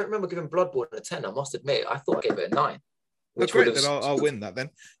because I don't remember giving Bloodborne a 10. I must admit, I thought I gave it a 9. Which great, then I'll win that then.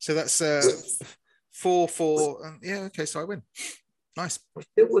 So that's 4. Yeah, okay, so I win. Nice.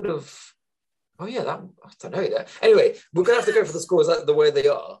 It would have. Oh yeah, I don't know that. Anyway, we're gonna have to go for the scores the way they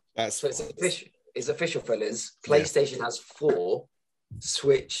are. That's so it's official, fellas. PlayStation has 4,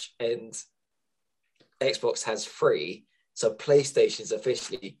 Switch and Xbox has 3. So PlayStation is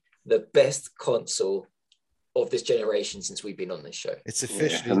officially the best console of this generation since we've been on this show. It's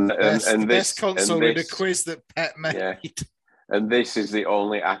officially the best console in a quiz that Pet made. Yeah. And this is the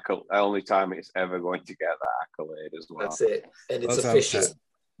only time it's ever going to get that accolade as well. That's it. And it's official.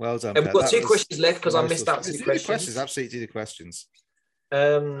 Well done, and we've got 2 questions left because I missed out 2 questions. Absolutely do the questions.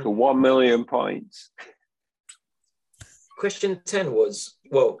 For 1 million points. Question 10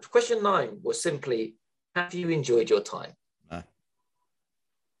 question 9 was simply, have you enjoyed your time? No.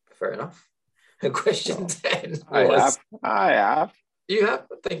 fair enough. And question 10 I was... have. You have?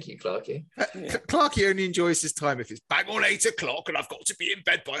 Thank you, Clarky. Clarky only enjoys his time if it's bang on 8 o'clock and I've got to be in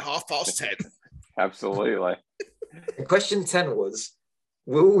bed by 10:30. Absolutely. And question 10 was,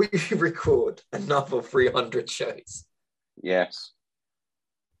 will we record another 300 shows? Yes.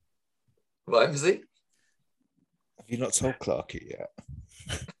 Vimesy? Have you not told Clarky yet?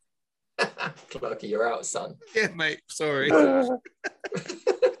 Clarky, you're out, son. Yeah, mate. Sorry.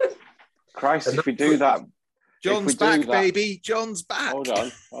 Christ, if we do that... John's back, baby. John's back. Hold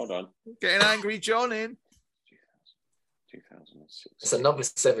on. Getting angry John in. 2006. It's another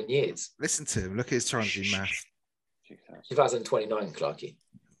 7 years. Listen to him. Look at his trying to do math. 2029, Clarky.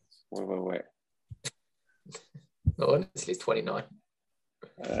 Wait. No, honestly, it's 29.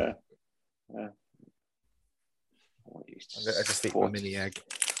 I just think my mini egg.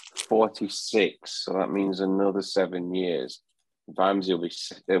 46, so that means another 7 years. Vimesy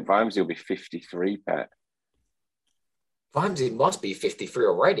will be 53, Pet. Vimesy must be 53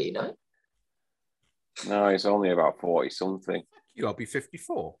 already, no? No, he's only about 40 something. I'll be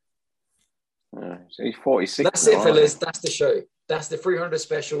 54. So he's 46. That's it, fellas. That's the show. That's the 300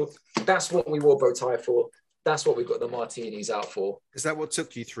 special. That's what we wore bow tie for. That's what we got the martinis out for. Is that what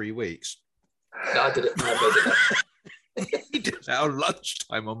took you 3 weeks? No, I did it. I He did that on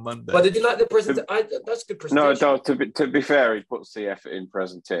lunchtime on Monday. But did you like the presentation? That's good presentation. No, to be fair, he puts the effort in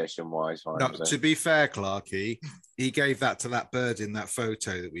presentation-wise. No, to be fair, Clarky, he gave that to that bird in that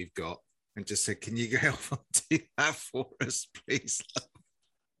photo that we've got and just said, can you go off and do that for us, please?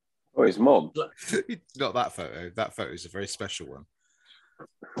 Oh, his mum? Not that photo. That photo is a very special one.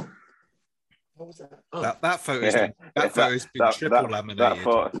 What was that? Oh. That photo's been triple laminated.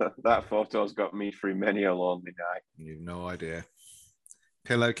 That photo's got me through many a lonely night. You've no idea.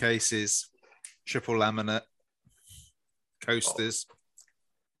 Pillowcases, triple laminate, coasters,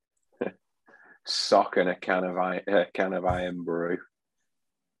 sock, and a can of iron brew.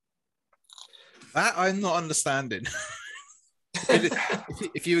 That I'm not understanding.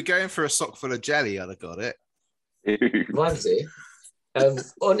 If you were going for a sock full of jelly, I'd have got it. Vimesy,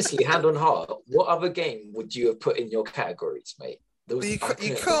 honestly, hand on heart, what other game would you have put in your categories, mate? You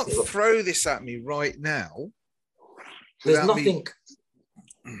can't throw this at me right now. There's nothing.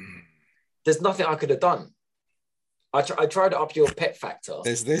 There's nothing I could have done. I tried to up your pet factor.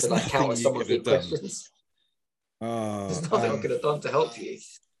 There's to like counter some of your questions. Oh, there's nothing I could have done to help you.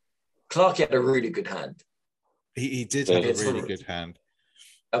 Clarky had a really good hand. He did have a really good hand.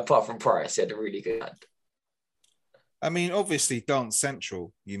 Apart from Price, he had a really good hand. I mean, obviously, Dance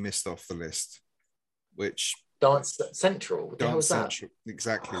Central, you missed off the list, which... Dance Central? What the hell was that? Central,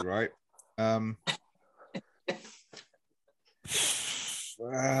 exactly right.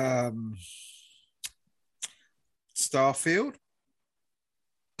 Starfield?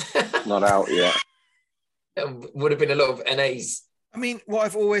 Not out yet. It would have been a lot of NAs. I mean, what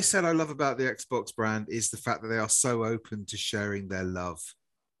I've always said I love about the Xbox brand is the fact that they are so open to sharing their love.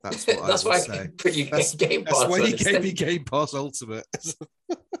 That's what that's I would why say. Put you Game Pass. That's why you gave me Game Pass Ultimate.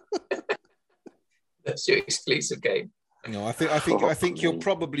 That's your exclusive game. No, I think you're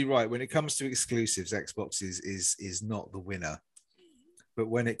probably right. When it comes to exclusives, Xbox is not the winner. But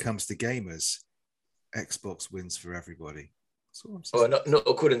when it comes to gamers, Xbox wins for everybody. That's all I'm saying. Oh, not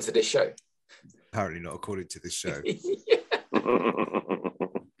according to this show. Apparently not according to this show. Yeah.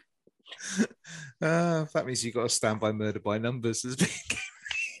 That means you've got to stand by Murder by Numbers as being...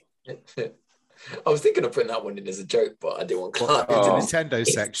 I was thinking of putting that one in as a joke, but I didn't want Clarky. Into the Nintendo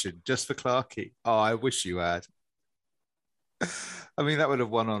section, just for Clarky. Oh, I wish you had. I mean, that would have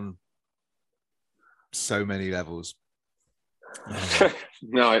won on so many levels.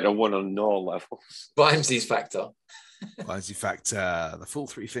 No, it won on no levels. Vimesy's factor. Vimesy factor, the full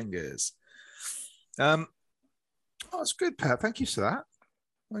three fingers. Oh, it's good, Pat. Thank you for that.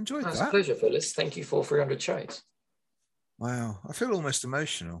 I enjoyed that. It's a pleasure, Phyllis. Thank you for 300 shows. Wow, I feel almost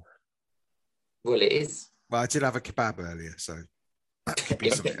emotional. Well, it is. Well, I did have a kebab earlier, so that could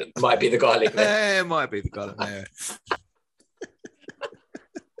be something. It might be the garlic there. It might be the garlic there.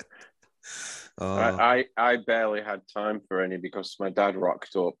 I barely had time for any because my dad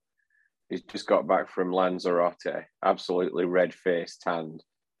rocked up. He's just got back from Lanzarote, absolutely red-faced, tanned,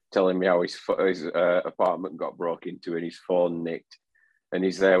 telling me how his apartment got broke into and his phone nicked. And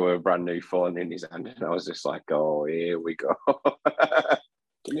he's there with a brand new phone in his hand. And I was just like, oh, here we go.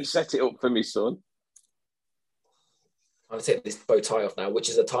 Can you set it up for me, son? I'm going to take this bow tie off now, which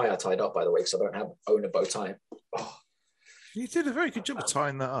is a tie I tied up, by the way, because I don't own a bow tie. Oh. You did a very good job of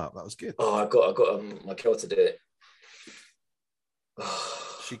tying that up. That was good. Oh, I got my girl to do it. Oh.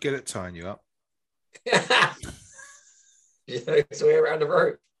 She's good at tying you up. You know, it's way around the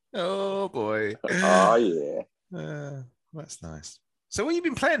rope. Oh boy. Oh yeah. That's nice. So what have you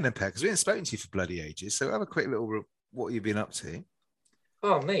been playing then, Pet? Because we haven't spoken to you for bloody ages. So have a quick little what you've been up to.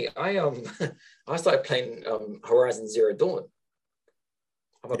 Oh mate, I I started playing Horizon Zero Dawn.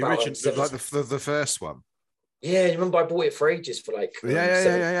 I'm The about original, like the first one. Yeah, you remember I bought it for ages for like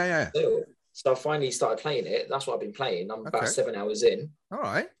Yeah. So I finally started playing it. That's what I've been playing. I'm about Okay. 7 hours in. All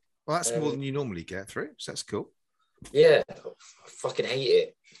right. Well, that's more than you normally get through. So that's cool. Yeah, I fucking hate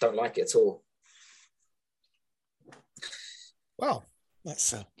it. Don't like it at all. Well,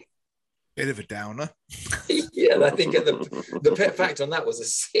 that's a bit of a downer. Yeah, I think the pet factor on that was a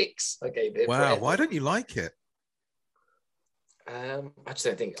 6. I gave it. Wow, why don't you like it? I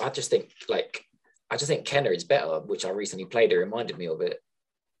just think Kenner is better, which I recently played. It reminded me of it.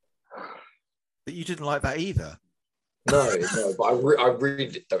 But you didn't like that either. No, but I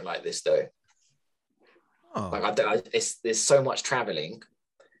really don't like this though. Oh. Like there's so much traveling.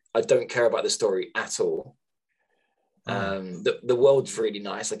 I don't care about the story at all. The world's really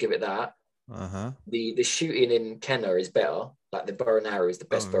nice. I give it that. The shooting in Kenner is better. Like the bow and arrow is the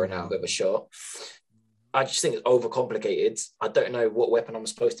best bow and arrow I've ever shot. I just think it's overcomplicated. I don't know what weapon I'm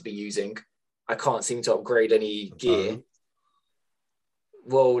supposed to be using. I can't seem to upgrade any gear.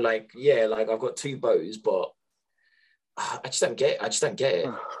 Well, like I've got 2 bows, but I just don't get it.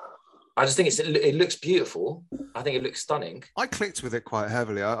 I just think it looks beautiful. I think it looks stunning. I clicked with it quite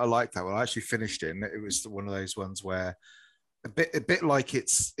heavily. I like that one. I actually finished it, and it was one of those ones where a bit like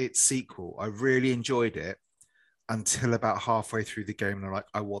its sequel. I really enjoyed it until about halfway through the game, and I'm like,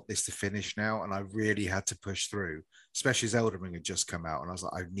 I want this to finish now, and I really had to push through. Especially as Elden Ring had just come out, and I was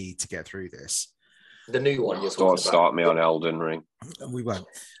like, I need to get through this. The new one. Don't start me on Elden Ring. And we won't.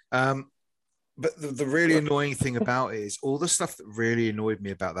 But the really annoying thing about it is all the stuff that really annoyed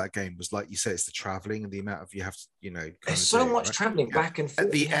me about that game was, like you said, it's the traveling and the amount of you have to, there's so much traveling back and forth.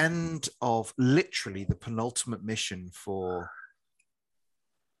 At the end of literally the penultimate mission for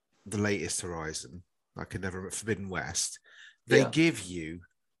the latest Horizon, like Forbidden West, they give you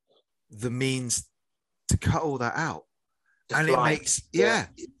the means to cut all that out. And it makes,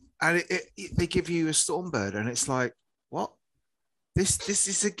 and they give you a Stormbird, and it's like, what? This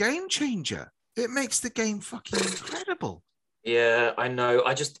is a game changer. It makes the game fucking incredible. Yeah, I know.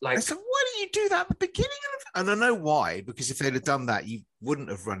 I just like. So why didn't you do that at the beginning? And I know why, because if they'd have done that, you wouldn't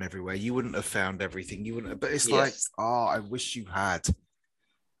have run everywhere. You wouldn't have found everything. You wouldn't. But it's like, I wish you had.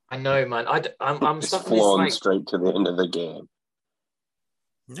 I know, man. I'm stuck in this, straight to the end of the game.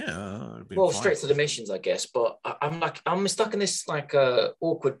 Yeah. Straight to the missions, I guess. But I'm stuck in this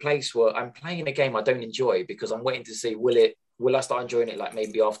awkward place where I'm playing a game I don't enjoy because I'm waiting to see will I start enjoying it like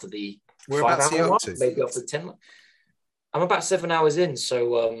maybe after the 5 hour mark, maybe after 10. I'm about 7 hours in,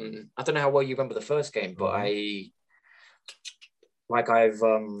 so I don't know how well you remember the first game, but have you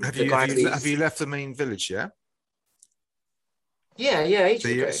left the main village? Yeah. Yeah.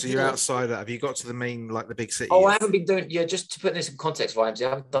 So you're outside. Have you got to the main, like the big city? Oh, I haven't been doing. Yeah, just to put this in context, Vimesy,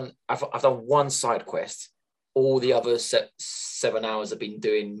 I've done one side quest. All the other 7 hours have been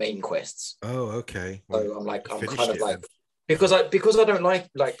doing main quests. Oh, okay. Well, so I'm kind of like. Because I don't like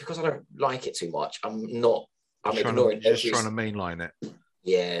it too much. I'm ignoring it. Just trying to mainline it.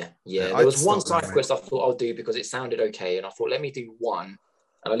 Yeah. There was one side quest I thought I'll do because it sounded okay, and I thought let me do one,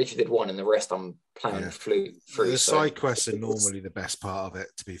 and I literally did one, and the rest I'm planning through. The side quests are normally the best part of it,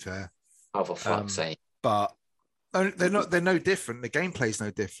 to be fair. Oh, for fuck's sake! But they're not. They're no different. The gameplay's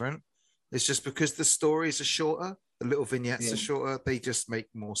no different. It's just because the stories are shorter, the little vignettes are shorter. They just make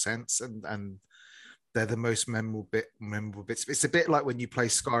more sense, and they're the most memorable bits. It's a bit like when you play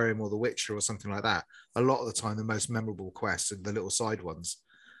Skyrim or The Witcher or something like that. A lot of the time, the most memorable quests are the little side ones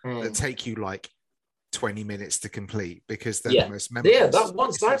that take you like 20 minutes to complete because they're the most memorable. Yeah, that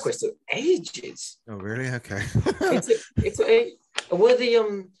one side quest took ages. Oh, really? Okay.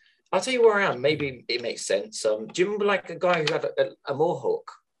 I'll tell you where I am. Maybe it makes sense. Do you remember like a guy who had a mohawk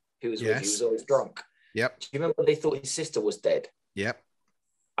who was with you? He was always drunk. Yep. Do you remember they thought his sister was dead? Yep.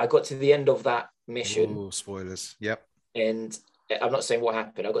 I got to the end of that mission. Oh, spoilers. Yep. And I'm not saying what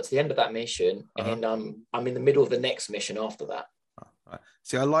happened. I got to the end of that mission, and I'm in the middle of the next mission after that.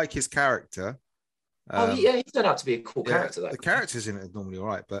 See, I like his character. He turned out to be a cool character. The characters in it are normally all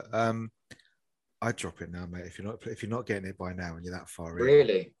right, but I'd drop it now, mate. If you're not getting it by now and you're that far in.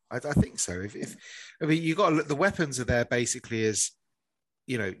 Really? I think so. I mean, you got to look. The weapons are there basically as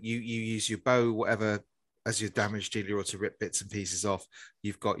you use your bow, whatever, as your damage dealer, or to rip bits and pieces off.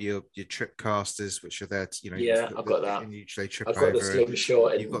 You've got your trip casters, which are there to, I've got that. And they trip I've got the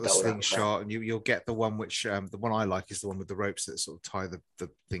slingshot. You've got the slingshot, and you'll get the one which the one I like is the one with the ropes that sort of tie the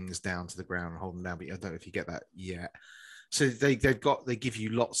things down to the ground and hold them down. But I don't know if you get that yet. So they give you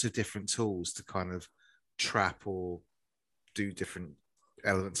lots of different tools to kind of trap or do different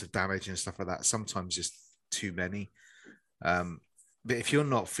elements of damage and stuff like that. Sometimes just too many. But if you're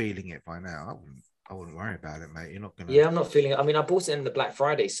not feeling it by now, I wouldn't worry about it, mate. You're not gonna. Yeah, I'm not feeling it. I mean, I bought it in the Black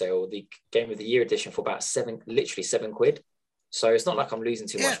Friday sale, the Game of the Year edition, for about literally £7. So it's not like I'm losing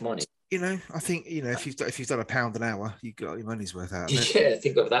too much money. You know, I think, you know, if you've done £1 an hour, you got your money's worth out of it. Yeah,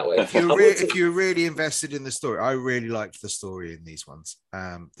 think of it that way. If you're really invested in the story, I really liked the story in these ones.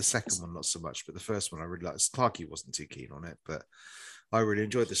 The second one, not so much, but the first one I really liked. Clarky wasn't too keen on it, but I really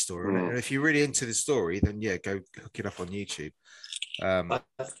enjoyed the story. And if you're really into the story, then yeah, go hook it up on YouTube.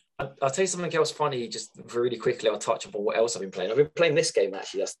 I'll tell you something else funny, just really quickly. I'll touch upon what else I've been playing. I've been playing this game,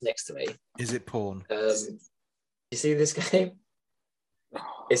 actually, that's next to me. Is it porn? You see this game?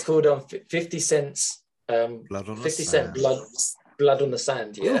 It's called 50 Cents. Blood on 50 Cent Blood on the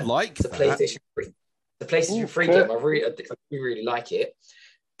Sand. Yeah, I like the PlayStation 3. The PlayStation 3 game. I really like it.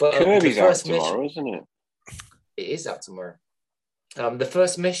 But Kirby's out tomorrow, isn't it? It is out tomorrow. The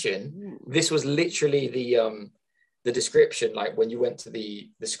first mission. This was literally the description, like when you went to the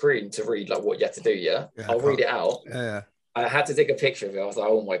screen to read like what you had to do. Yeah, I'll read it out. Yeah. I had to take a picture of it. I was like,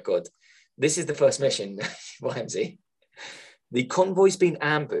 oh my god, this is the first mission. Vimesy. The convoy's been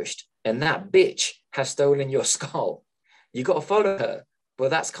ambushed and that bitch has stolen your skull. You got to follow her, but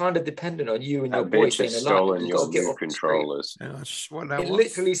that's kind of dependent on you and your boy staying alive. Stolen your new controllers. It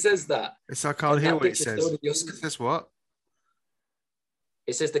literally says that. It's I can't hear what it says. It says what?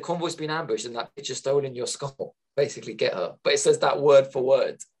 It says the convoy's been ambushed and that bitch has stolen your skull. Basically, get her. But it says that word for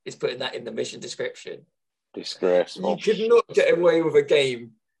word. It's putting that in the mission description. Disgraceful. You could not get away with a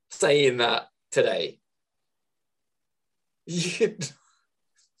game saying that today. You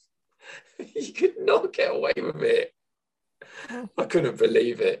could not get away with it. I couldn't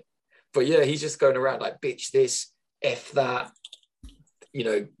believe it. But yeah, he's just going around like, bitch this, F that. You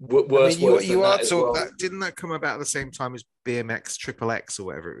know, worse words than that as well. Didn't that come about at the same time as BMX Triple X or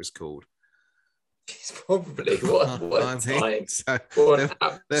whatever it was called? It's probably what a time. So,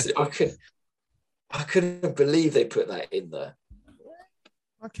 I couldn't believe they put that in there.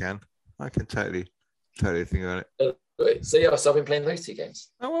 I can totally think about it. So yeah, so I've been playing those two games.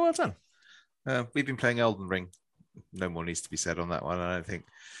 Oh, well done. We've been playing Elden Ring. No more needs to be said on that one, I don't think.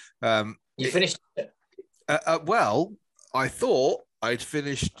 You finished it? Well, I thought I'd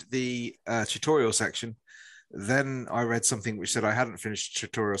finished the tutorial section. Then I read something which said I hadn't finished the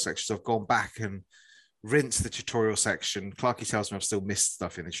tutorial section, so I've gone back and rinsed the tutorial section. Clarky tells me I've still missed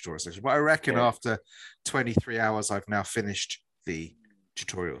stuff in the tutorial section, but I reckon after 23 hours, I've now finished the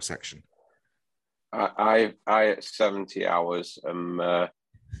tutorial section. I at 70 hours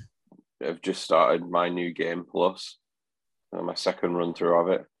have just started my new game plus, my second run through of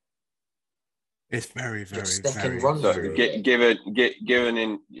it. It's very, very, second very. Run so through. Given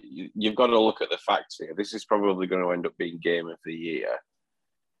in, you've got to look at the facts here. This is probably going to end up being game of the year.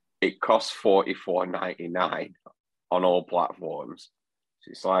 It costs $44.99 on all platforms.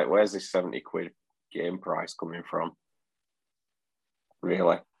 So it's like, where's this 70 quid game price coming from?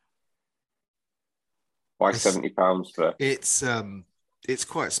 Really? Why £70 for? It's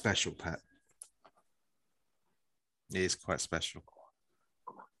quite special, Pat. It is quite special.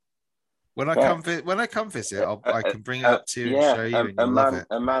 When I come visit, I can bring it up to you and show you, and you'll love it.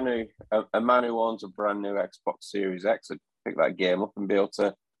 A man who owns a brand new Xbox Series X would pick that game up and be able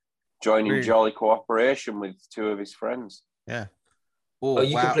to join in jolly cooperation with two of his friends. Yeah. Or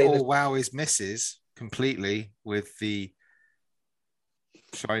wow his missus completely with the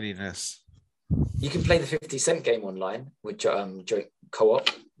shininess. You can play the 50 Cent game online with joint co-op.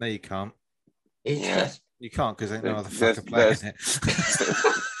 No, you can't. Yeah. You can't because ain't no other fucker playing it.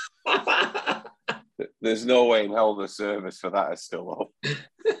 There's no way in hell the service for that is still up.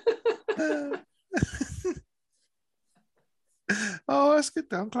 Oh, that's good.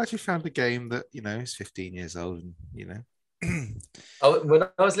 I'm glad you found a game that, you know, is 15 years old and, you know. When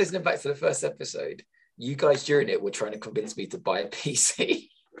I was listening back to the first episode, you guys during it were trying to convince me to buy a PC.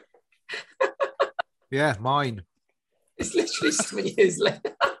 Yeah, mine. It's literally 7 years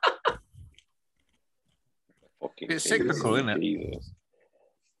later. It's cyclical, isn't it?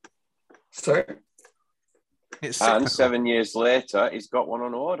 Sorry? It's cyclical. And 7 years later, he's got one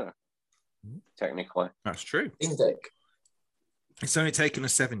on order. Technically. That's true. Index. It's only taken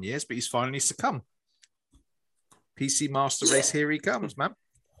us 7 years, but he's finally succumbed. PC Master Race, here he comes, man.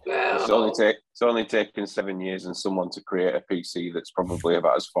 Well, It's only taken 7 years and someone to create a PC that's probably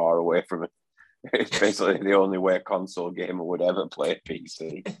about as far away from it. It's basically the only way a console gamer would ever play a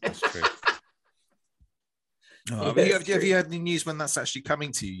PC. That's true. Have you had any news when that's actually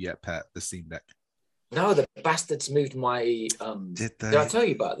coming to you yet, Pat, the Steam Deck? No, the bastards moved my. Did they? Did I tell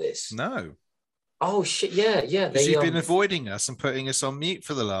you about this? No. Oh shit! Yeah. Because you've been avoiding us and putting us on mute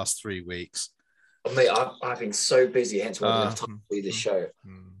for the last 3 weeks. Oh, mate, I've been so busy, hence why I didn't have time to do the show.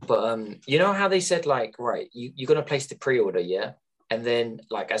 But you know how they said, like, right, you're gonna place the pre-order, yeah, and then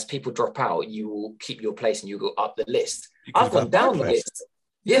like as people drop out, you will keep your place and you go up the list. I've gone down the list.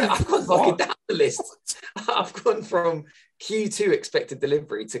 Yeah, I've gone fucking down the list. I've gone from Q2 expected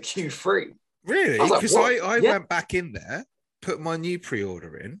delivery to Q3. Really? Because I went back in there, put my new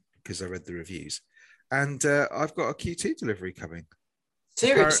pre-order in because I read the reviews, and I've got a Q2 delivery coming.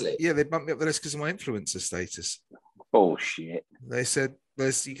 Seriously? Yeah, they bumped me up the list because of my influencer status. Bullshit. They said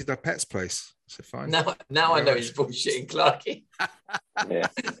you could have Pet's place. So fine. Now I know he's bullshitting, Clarky. Yeah.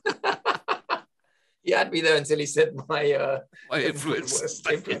 He had me there until he said my influence.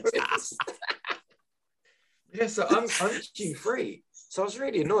 Yeah, so I'm Q3. So I was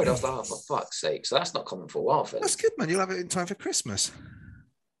really annoyed. I was like, oh, for fuck's sake. So that's not coming for a while, fellas. That's good, man. You'll have it in time for Christmas.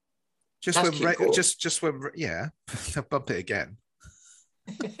 Just when, yeah, I'll bump it again.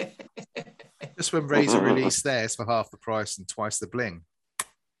 Just when Razor released theirs for half the price and twice the bling.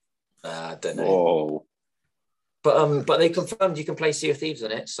 I don't know. Whoa. But they confirmed you can play Sea of Thieves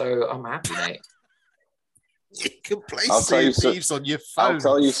on it, so I'm happy, mate. You can play Sea of Thieves on your phone.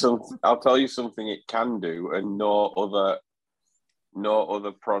 I'll tell you something it can do, and no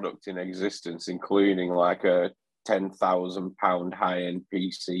other product in existence, including like a £10,000 high-end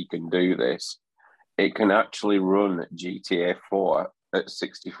PC, can do this. It can actually run GTA 4 at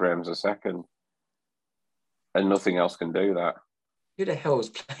 60 frames a second, and nothing else can do that. Who the hell is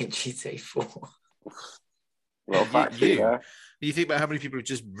playing GTA 4? Well, you think about how many people have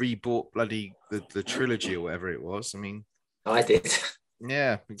just rebought bloody the trilogy or whatever it was. I mean, I did.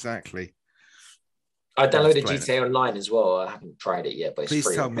 Yeah, exactly. I downloaded GTA Online as well. I haven't tried it yet, but it's Please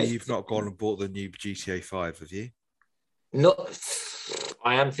free. tell me you've not gone and bought the new GTA 5, have you? No,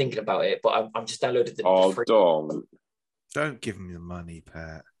 I am thinking about it, but I'm just downloaded the free. Don't give me the money,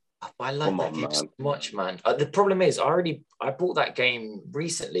 Pat. I like that game so much, man. The problem is, I bought that game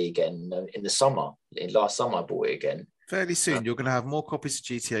recently again in the summer. Last summer, I bought it again. Fairly soon, you're going to have more copies of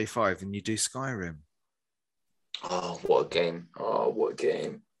GTA 5 than you do Skyrim. Oh, what a game. Oh, what a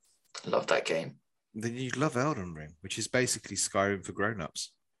game. I love that game. Then you'd love Elden Ring, which is basically Skyrim for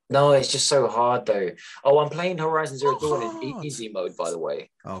grown-ups. No, it's just so hard, though. Oh, I'm playing Horizon Zero Dawn in easy mode, by the way.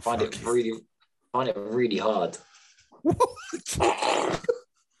 Oh, I find it really hard. What?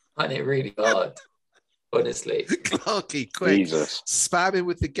 Find it really hard, honestly. Clarky, quick. Jesus. Spam him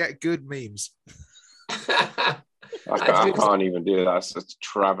with the get good memes. I can't even do that. It's a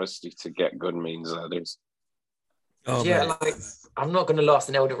travesty to get good memes, that is. Oh, yeah, man. Like I'm not going to last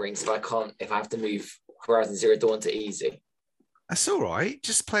in Elden Ring if I have to move Horizon Zero Dawn to easy. That's all right.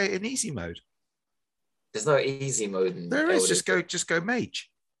 Just play it in easy mode. There's no easy mode. There is. Just go mage.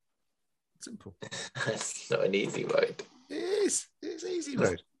 Simple. That's not an easy mode. It is. It's easy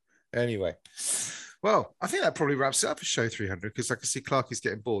mode. Anyway, well, I think that probably wraps it up for show 300 because I can see Clarky's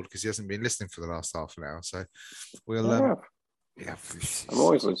getting bored because he hasn't been listening for the last half an hour. So we'll. Yeah. I'm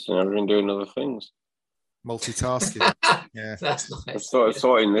always listening. I've been doing other things. Multitasking. Yeah, that's nice. I'm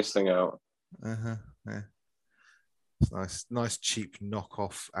sorting this thing out. Yeah, it's nice, cheap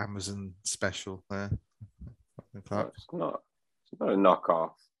knockoff Amazon special there. It's not a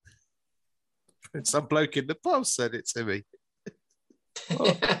knockoff. Some bloke in the pub said it to me.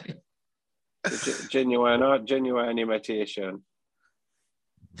 Oh. Genuine imitation.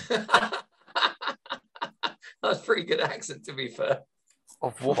 That's a pretty good accent, to be fair.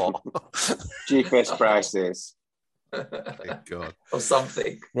 Of what? Cheapest prices. Thank God. Or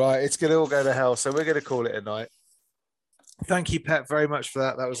something. Right, it's going to all go to hell, so we're going to call it a night. Thank you, Pet, very much for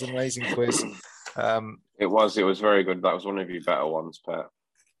that. That was an amazing quiz. It was very good. That was one of your better ones, Pet.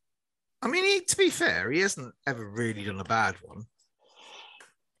 I mean, to be fair, he hasn't ever really done a bad one.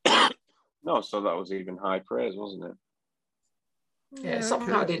 No, so that was even high praise, wasn't it? Yeah,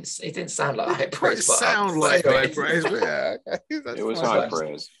 somehow it didn't sound like high praise. It sound like high praise, but yeah. It was high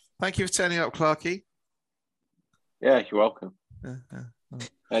praise. Thank you for turning up, Clarky. Yeah, you're welcome.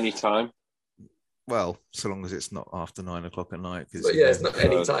 Anytime. Well, so long as it's not after 9 o'clock at night. But yeah, it's not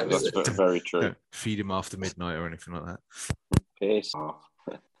any time, that's is it? Very true. Don't feed him after midnight or anything like that. Piss off.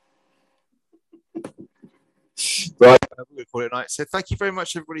 Right, we're going to call it a night. So thank you very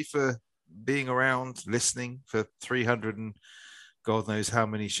much, everybody, for being around, listening for 300 and God knows how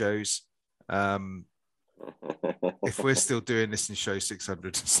many shows. If we're still doing this in show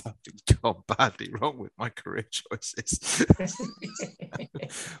 600, something's gone badly wrong with my career choices.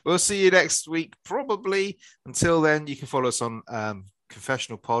 We'll see you next week, probably. Until then, you can follow us on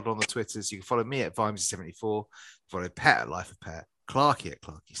Confessional Pod on the Twitters. You can follow me at Vimesy74. Follow Pet at Life of Pet. Clarky at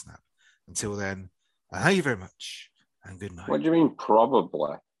Clarky Snap. Until then, thank you very much and good night. What do you mean,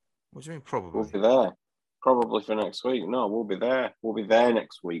 probably? What do you mean, probably? We'll be there. Probably for next week. No, we'll be there. We'll be there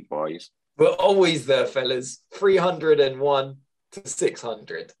next week, boys. We're always there, fellas. 301 to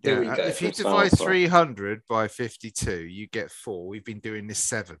 600. There we go. If you divide 300 by 52, you get 4. We've been doing this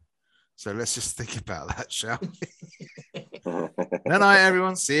 7. So let's just think about that, shall we? Good night,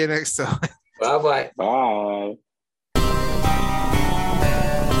 everyone. See you next time. Bye-bye. Bye.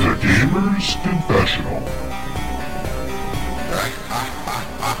 The Gamer's Confessional.